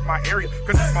a king of my area.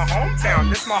 Cause it's my hometown.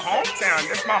 This my hometown.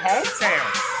 This my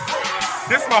hometown.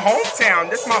 This my hometown.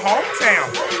 This my hometown.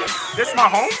 This my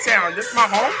hometown. This my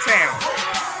hometown.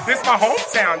 This my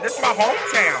hometown. This my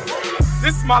hometown.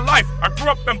 This is my life. I grew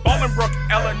up in Bolingbrook,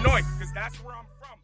 Illinois. Cause that's where I'm